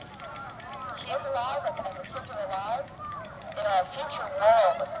 he is alive and the kids are alive. In a future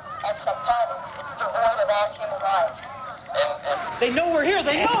world of some planets, it's devoid of all human life. And they know we're here.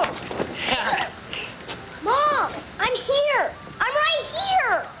 They know. Mom, I'm here. I'm right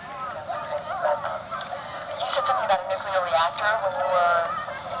here. You said something about a nuclear reactor when you were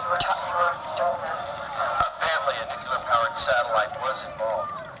doing the... apparently a nuclear-powered satellite was involved.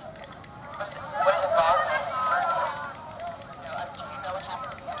 What is involved? Do you know what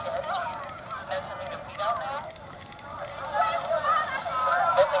happened to these kids? Do you know something that we don't know?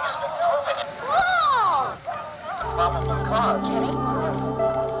 Nothing has been proven. Mom! Probable cause, Kenny.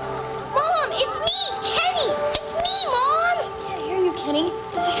 Mom, it's me, Kenny. It's me, Mom. I hear you, Kenny.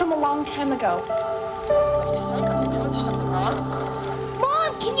 This is from a long time ago. Are you sick? Are you nuts or something wrong?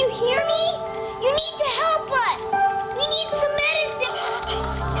 Mom, can you hear me? You need to help us. We need some medicine.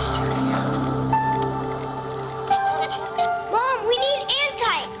 Mom, we need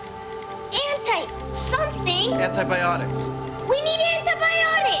anti. Antibiotics. We need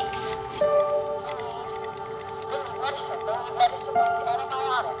antibiotics. Medicine. They need medicine needs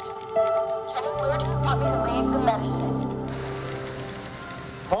antibiotics. Kenny, where do you want me to leave the medicine?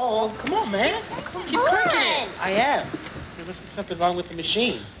 Paul, come on, man. Keep cranking it. I am. There must be something wrong with the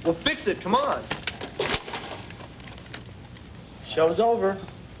machine. We'll fix it. Come on. Show's over.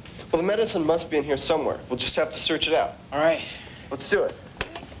 Well, the medicine must be in here somewhere. We'll just have to search it out. All right. Let's do it.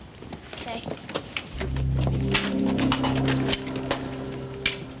 Okay.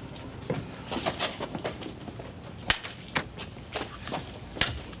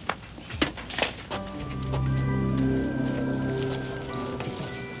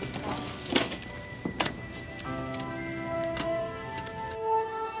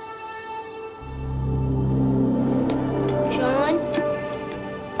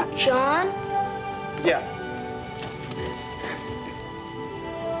 John? Yeah.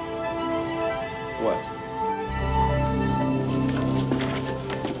 What?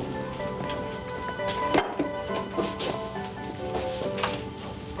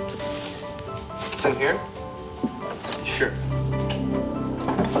 It's in here? Sure.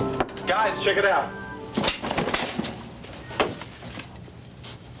 Guys, check it out.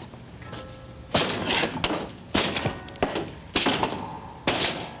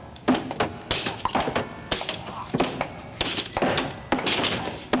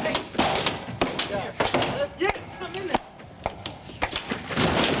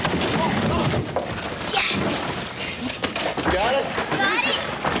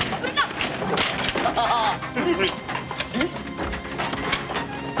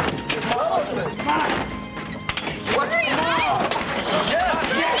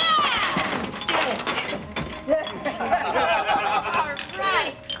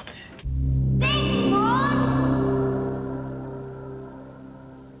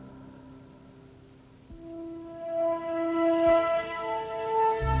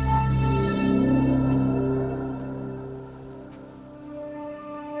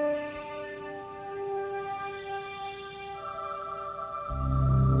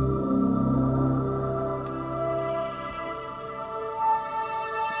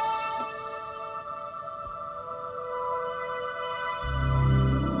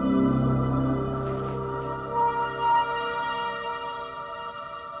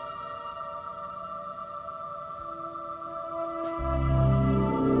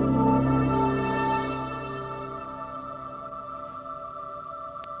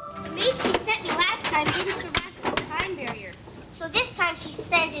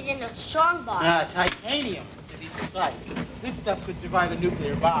 In a strong box. Titanium, to be precise. This stuff could survive a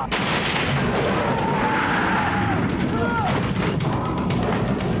nuclear bomb.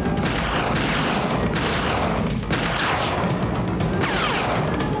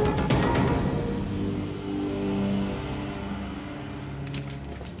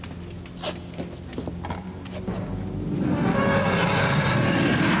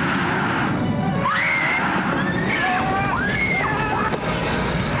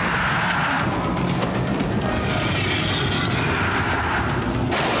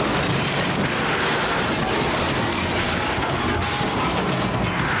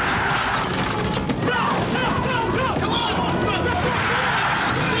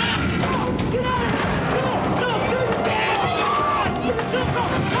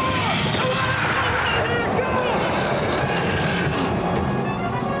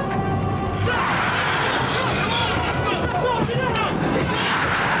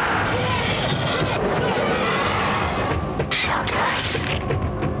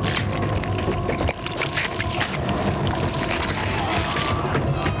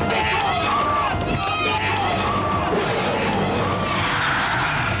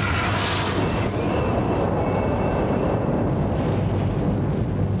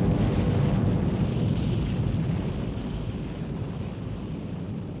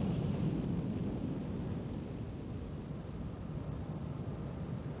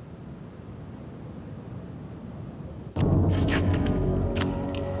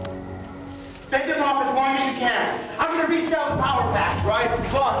 Fend them off as long as you can. I'm gonna resell the power pack. Right,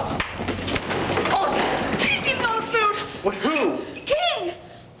 come on. Oh, Please give no food. What, who? The king.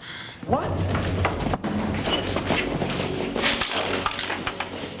 what?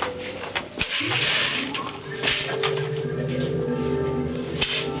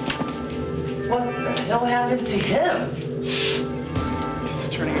 What the hell happened to him? He's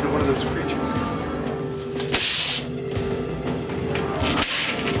turning into one of those creatures.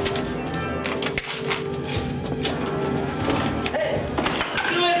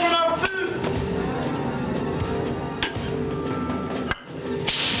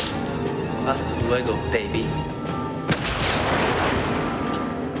 Hasta luego, baby.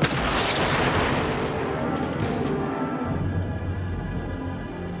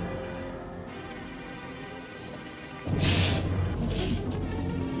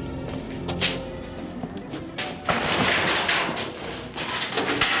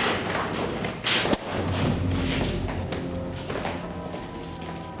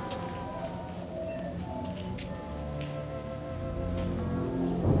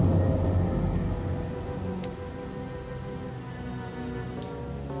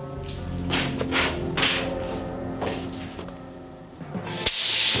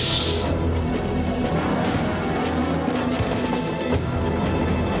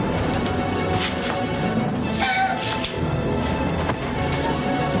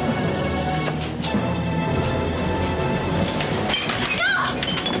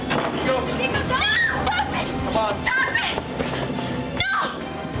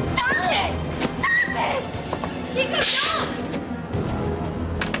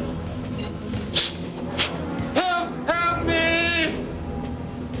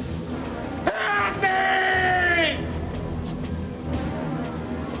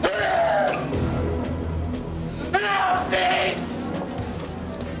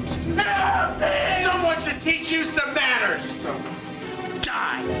 Someone should teach you some manners.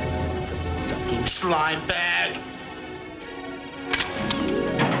 Die, you sucking slime bag.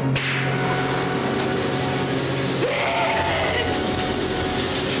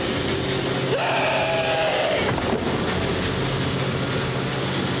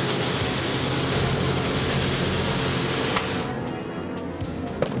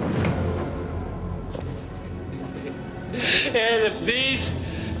 And the beast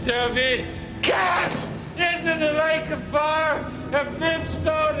shall be cast into the lake of fire and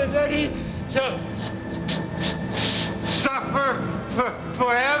brimstone, and then he shall suffer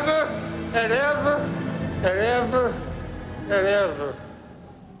forever and ever and ever and ever.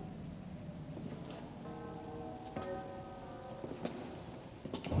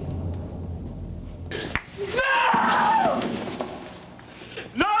 No!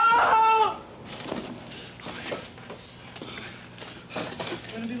 No!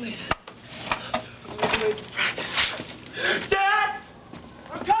 I'm gonna be late. I'm gonna be late for practice. Dad!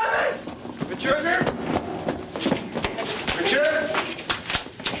 I'm coming! Richard? Richard?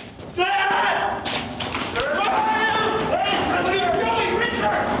 Dad! Where are you? Hey, where are you going,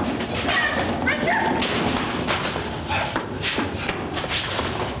 Richard? Dad! Richard!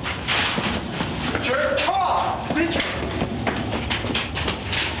 Richard? Come on! Richard!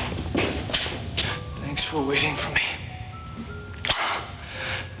 Thanks for waiting for me.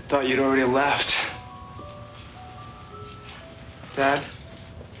 Thought you'd already left. Dad?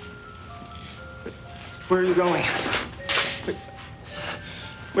 Where are you going?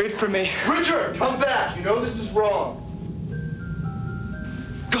 Wait for me. Richard, come back. You know this is wrong.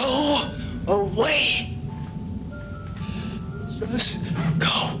 Go away. Just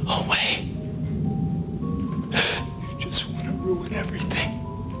go away. You just want to ruin everything.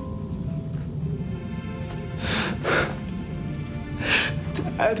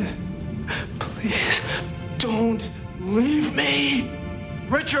 Dad, please don't leave me.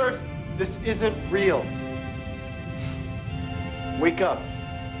 Richard, this isn't real. Wake up.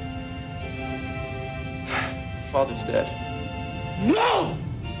 Father's dead. No!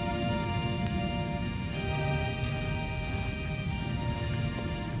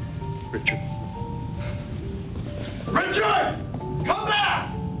 Richard. Richard! Come back!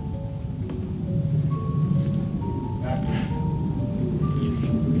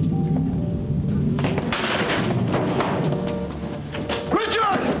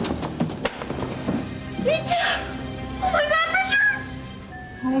 Richard! Richard! Oh my God, Richard!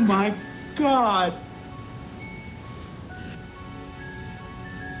 Oh my God.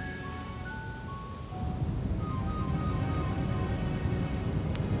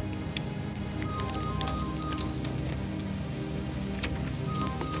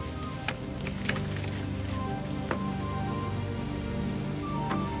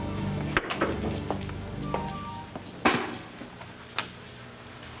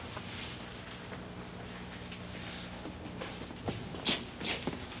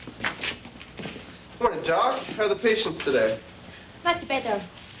 Morning, Doc. How are the patients today? Much better.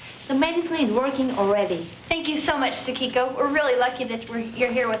 The medicine is working already. Thank you so much, Sakiko. We're really lucky that you're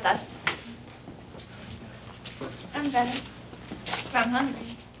here with us. I'm better. But I'm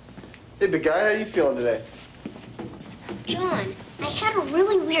hungry. Hey, big guy, how you feeling today? John, I had a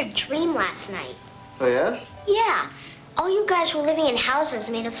really weird dream last night. Oh, yeah? Yeah. All you guys were living in houses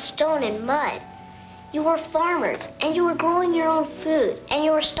made of stone and mud. You were farmers, and you were growing your own food, and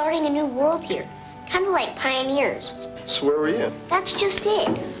you were starting a new world here. Kind of like pioneers. So where were you? That's just it.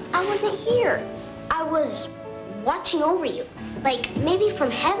 I wasn't here. I was watching over you. Like, maybe from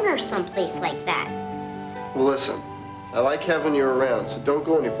heaven or someplace like that. Well, listen. I like having you around, so don't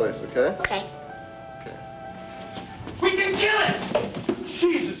go anyplace, okay? Okay. We can kill it!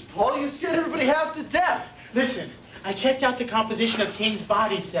 Jesus, Paul, you scared everybody half to death. Listen, I checked out the composition of King's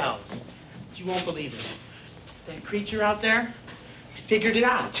body cells. But you won't believe it. That creature out there, I figured it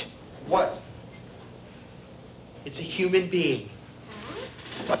out. What? It's a human being.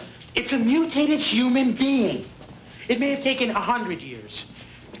 What? It's a mutated human being. It may have taken 100 years,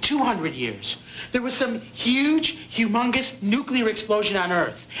 200 years. There was some huge, humongous nuclear explosion on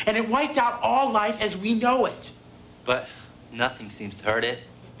Earth, and it wiped out all life as we know it. But nothing seems to hurt it.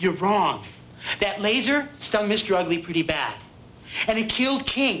 You're wrong. That laser stung Mr. Ugly pretty bad. And it killed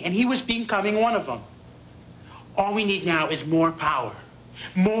King, and he was becoming one of them. All we need now is more power.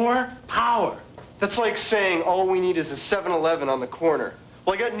 More power. That's like saying all we need is a 7-Eleven on the corner.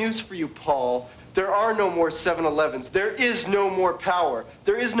 Well, I got news for you, Paul. There are no more 7-Elevens. There is no more power.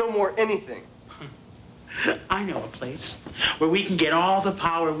 There is no more anything. I know a place where we can get all the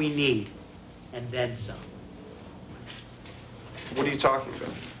power we need, and then some. What are you talking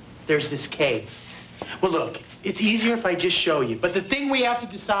about? There's this cave. Well, look, it's easier if I just show you. But the thing we have to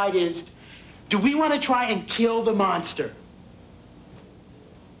decide is, do we want to try and kill the monster?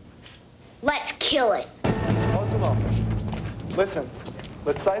 Let's kill it. Listen,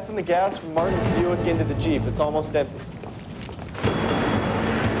 let's siphon the gas from Martin's Buick into the Jeep. It's almost empty.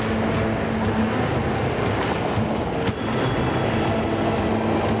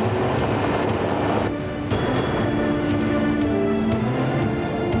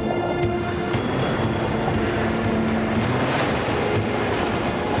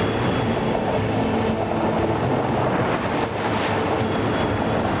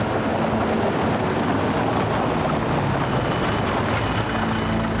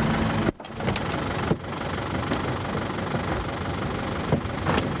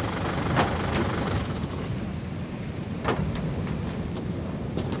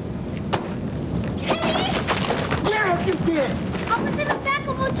 I was in the back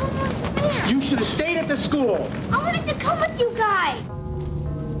of Otomo's van. You should have stayed at the school. I wanted to come with you guys.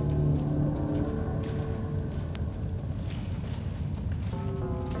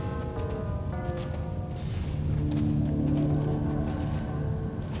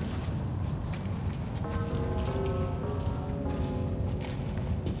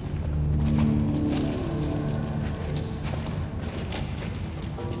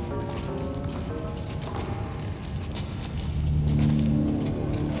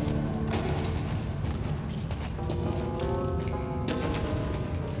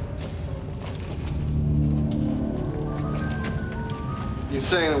 You're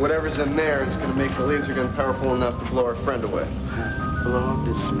saying that whatever's in there is going to make the laser gun powerful enough to blow our friend away. Blow him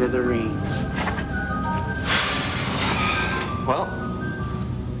to smithereens. Well,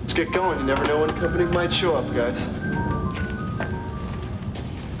 let's get going. You never know when company might show up, guys.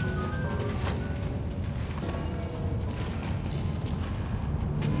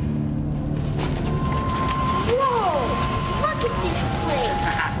 Whoa! Look at this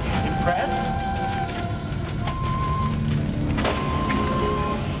place. Impressed?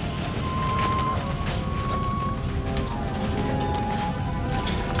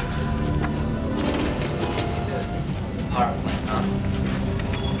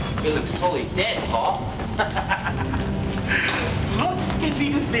 It looks totally dead, Paul. Looks can be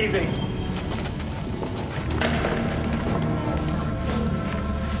deceiving.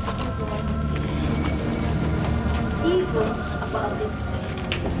 Evil about this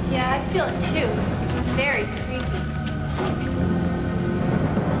place. Yeah, I feel it too. It's very creepy.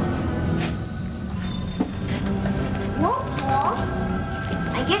 Well, Paul,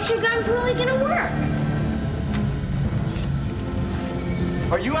 I guess your gun's really gonna work.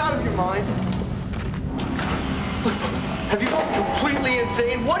 Are you out of your mind? Look, have you gone completely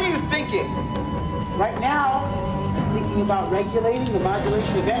insane? What are you thinking? Right now, I'm thinking about regulating the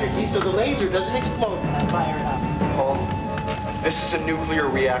modulation of energy so the laser doesn't explode when I fire it up. Paul, this is a nuclear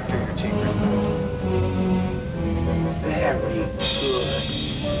reactor you're tinkering. Very good.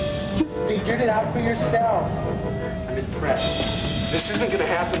 You figured it out for yourself. I'm impressed. This isn't gonna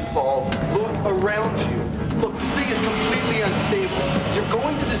happen, Paul. Look around you. Look, this thing is completely unstable. You're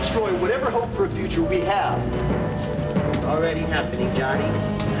going to destroy whatever hope for a future we have. It's already happening, Johnny.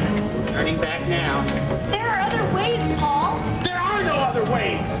 We're turning back now. There are other ways, Paul. There are no other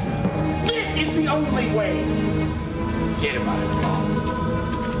ways. This is the only way. Get him out of it, Paul.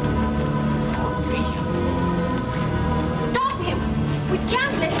 We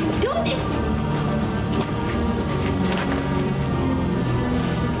can't let him do this.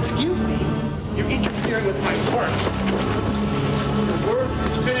 Excuse me, you're interfering with my work. The work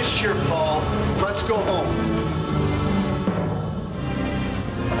is finished here, Paul. Let's go home.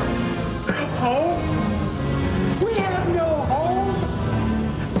 Home? We have no home.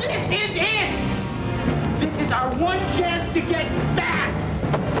 This is it. This is our one chance to get back.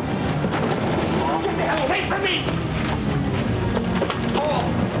 Get the hell away from me. Paul!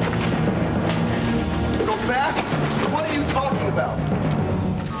 Go back? What are you talking about?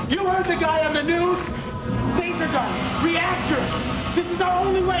 You heard the guy on the news? Laser gun, reactor. This is our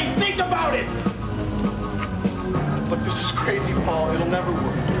only way. Think about it. Look, this is crazy, Paul. It'll never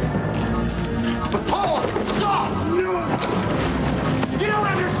work. But Paul, stop! No. You don't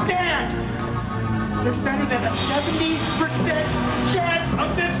understand. There's better than a 70% chance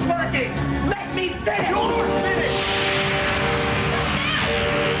of this working. Let me finish. You're finished.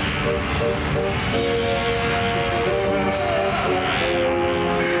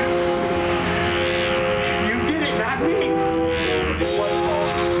 You did it, not me. It was Paul.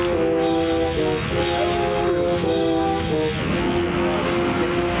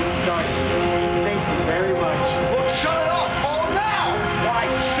 Started. Thank you very much. Look, shut it off, Paul, now! Why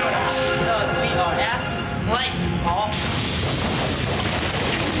should I? We are asking blank, Paul.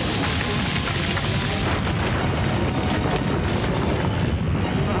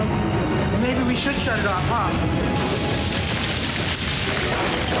 Maybe we should shut it off, huh?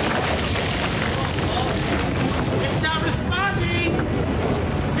 It's not responding!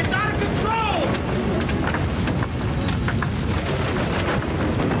 It's out of control!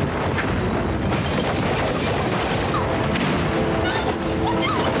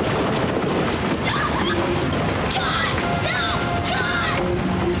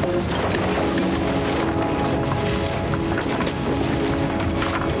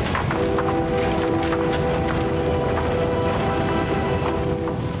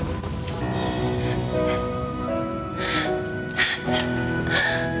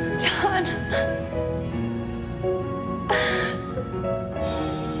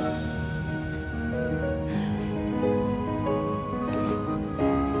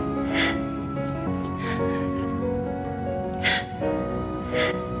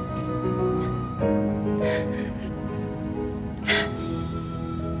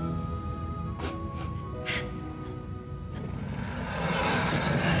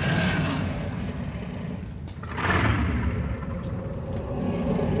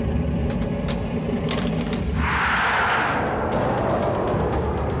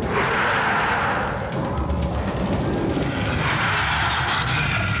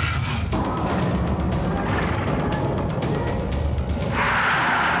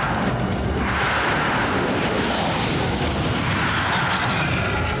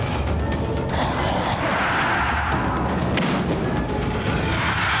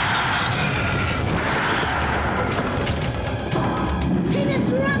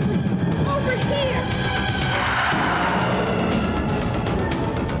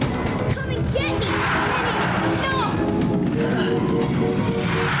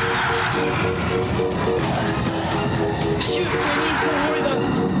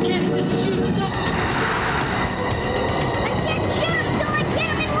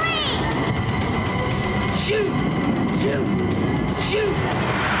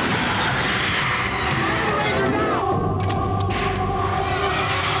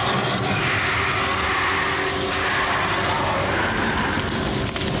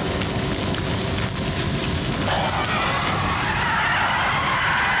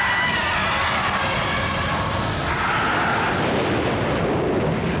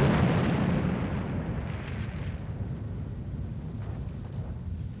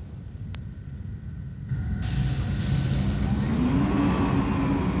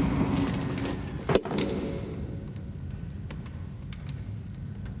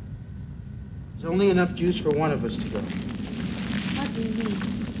 There's only enough juice for one of us to go. What do you mean?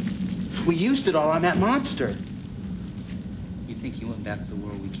 We used it all on that monster. You think he went back to the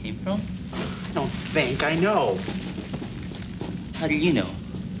world we came from? I don't think, I know. How do you know?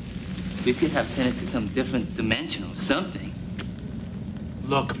 We could have sent it to some different dimension or something.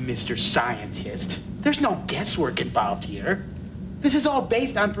 Look, Mr. Scientist, there's no guesswork involved here. This is all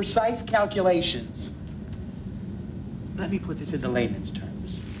based on precise calculations. Let me put this into layman's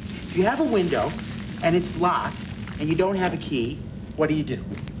terms. If you have a window and it's locked and you don't have a key, what do?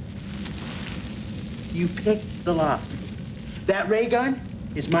 You pick the lock. That ray gun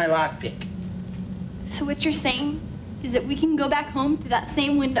is my lock pick. So what you're saying is that we can go back home through that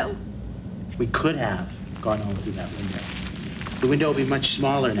same window? We could have gone home through that window. The window will be much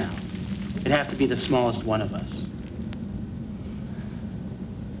smaller now. It'd have to be the smallest one of us.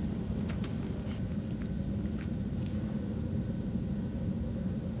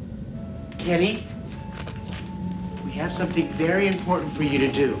 Kenny, we have something very important for you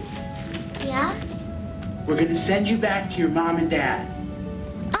to do. Yeah? We're going to send you back to your mom and dad.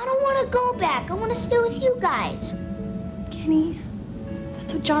 I don't want to go back. I want to stay with you guys. Kenny,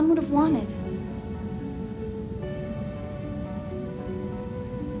 that's what John would have wanted.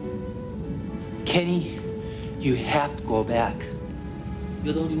 Kenny, you have to go back.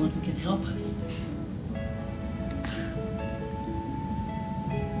 You're the only one who can help us.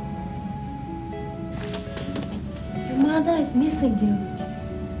 Your mother is missing you.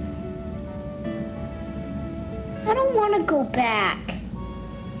 I don't want to go back.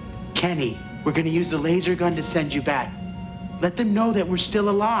 Kenny, we're going to use the laser gun to send you back. Let them know that we're still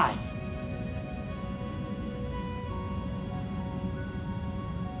alive.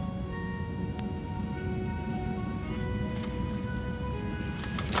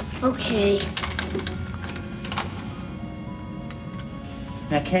 Okay.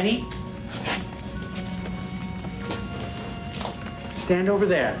 Now, Kenny, stand over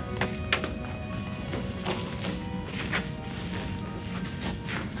there.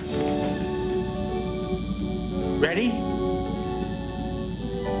 Ready?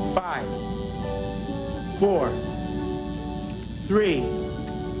 5, 4, 3,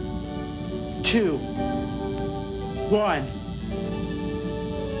 2, 1.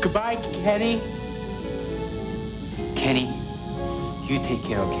 Goodbye, Kenny. Kenny, you take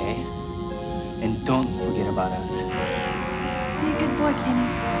care, okay? And don't forget about us. Be a good boy, Kenny.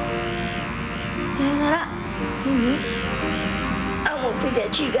 Sayonara, Kenny. I won't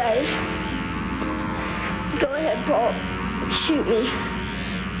forget you guys. Go ahead, Paul. Shoot me. I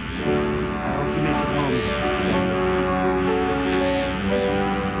hope you make it home.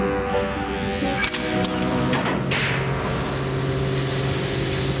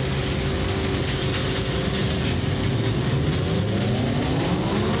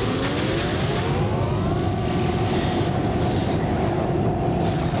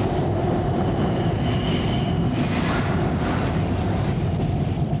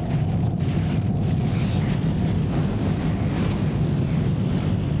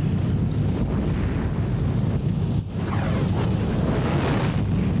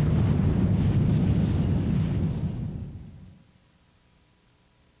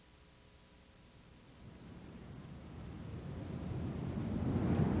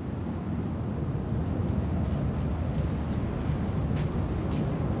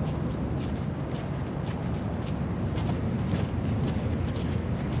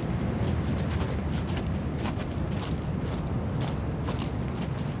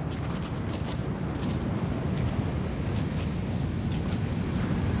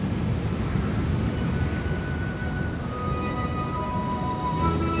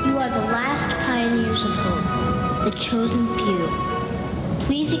 Pioneers of hope, the chosen few.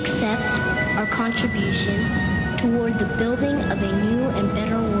 Please accept our contribution toward the building of a new and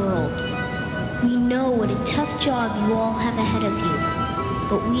better world. We know what a tough job you all have ahead of you,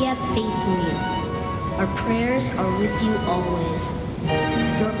 but we have faith in you. Our prayers are with you always.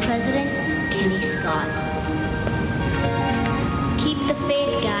 Your President, Kenny Scott. Keep the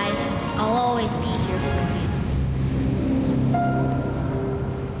faith, guys.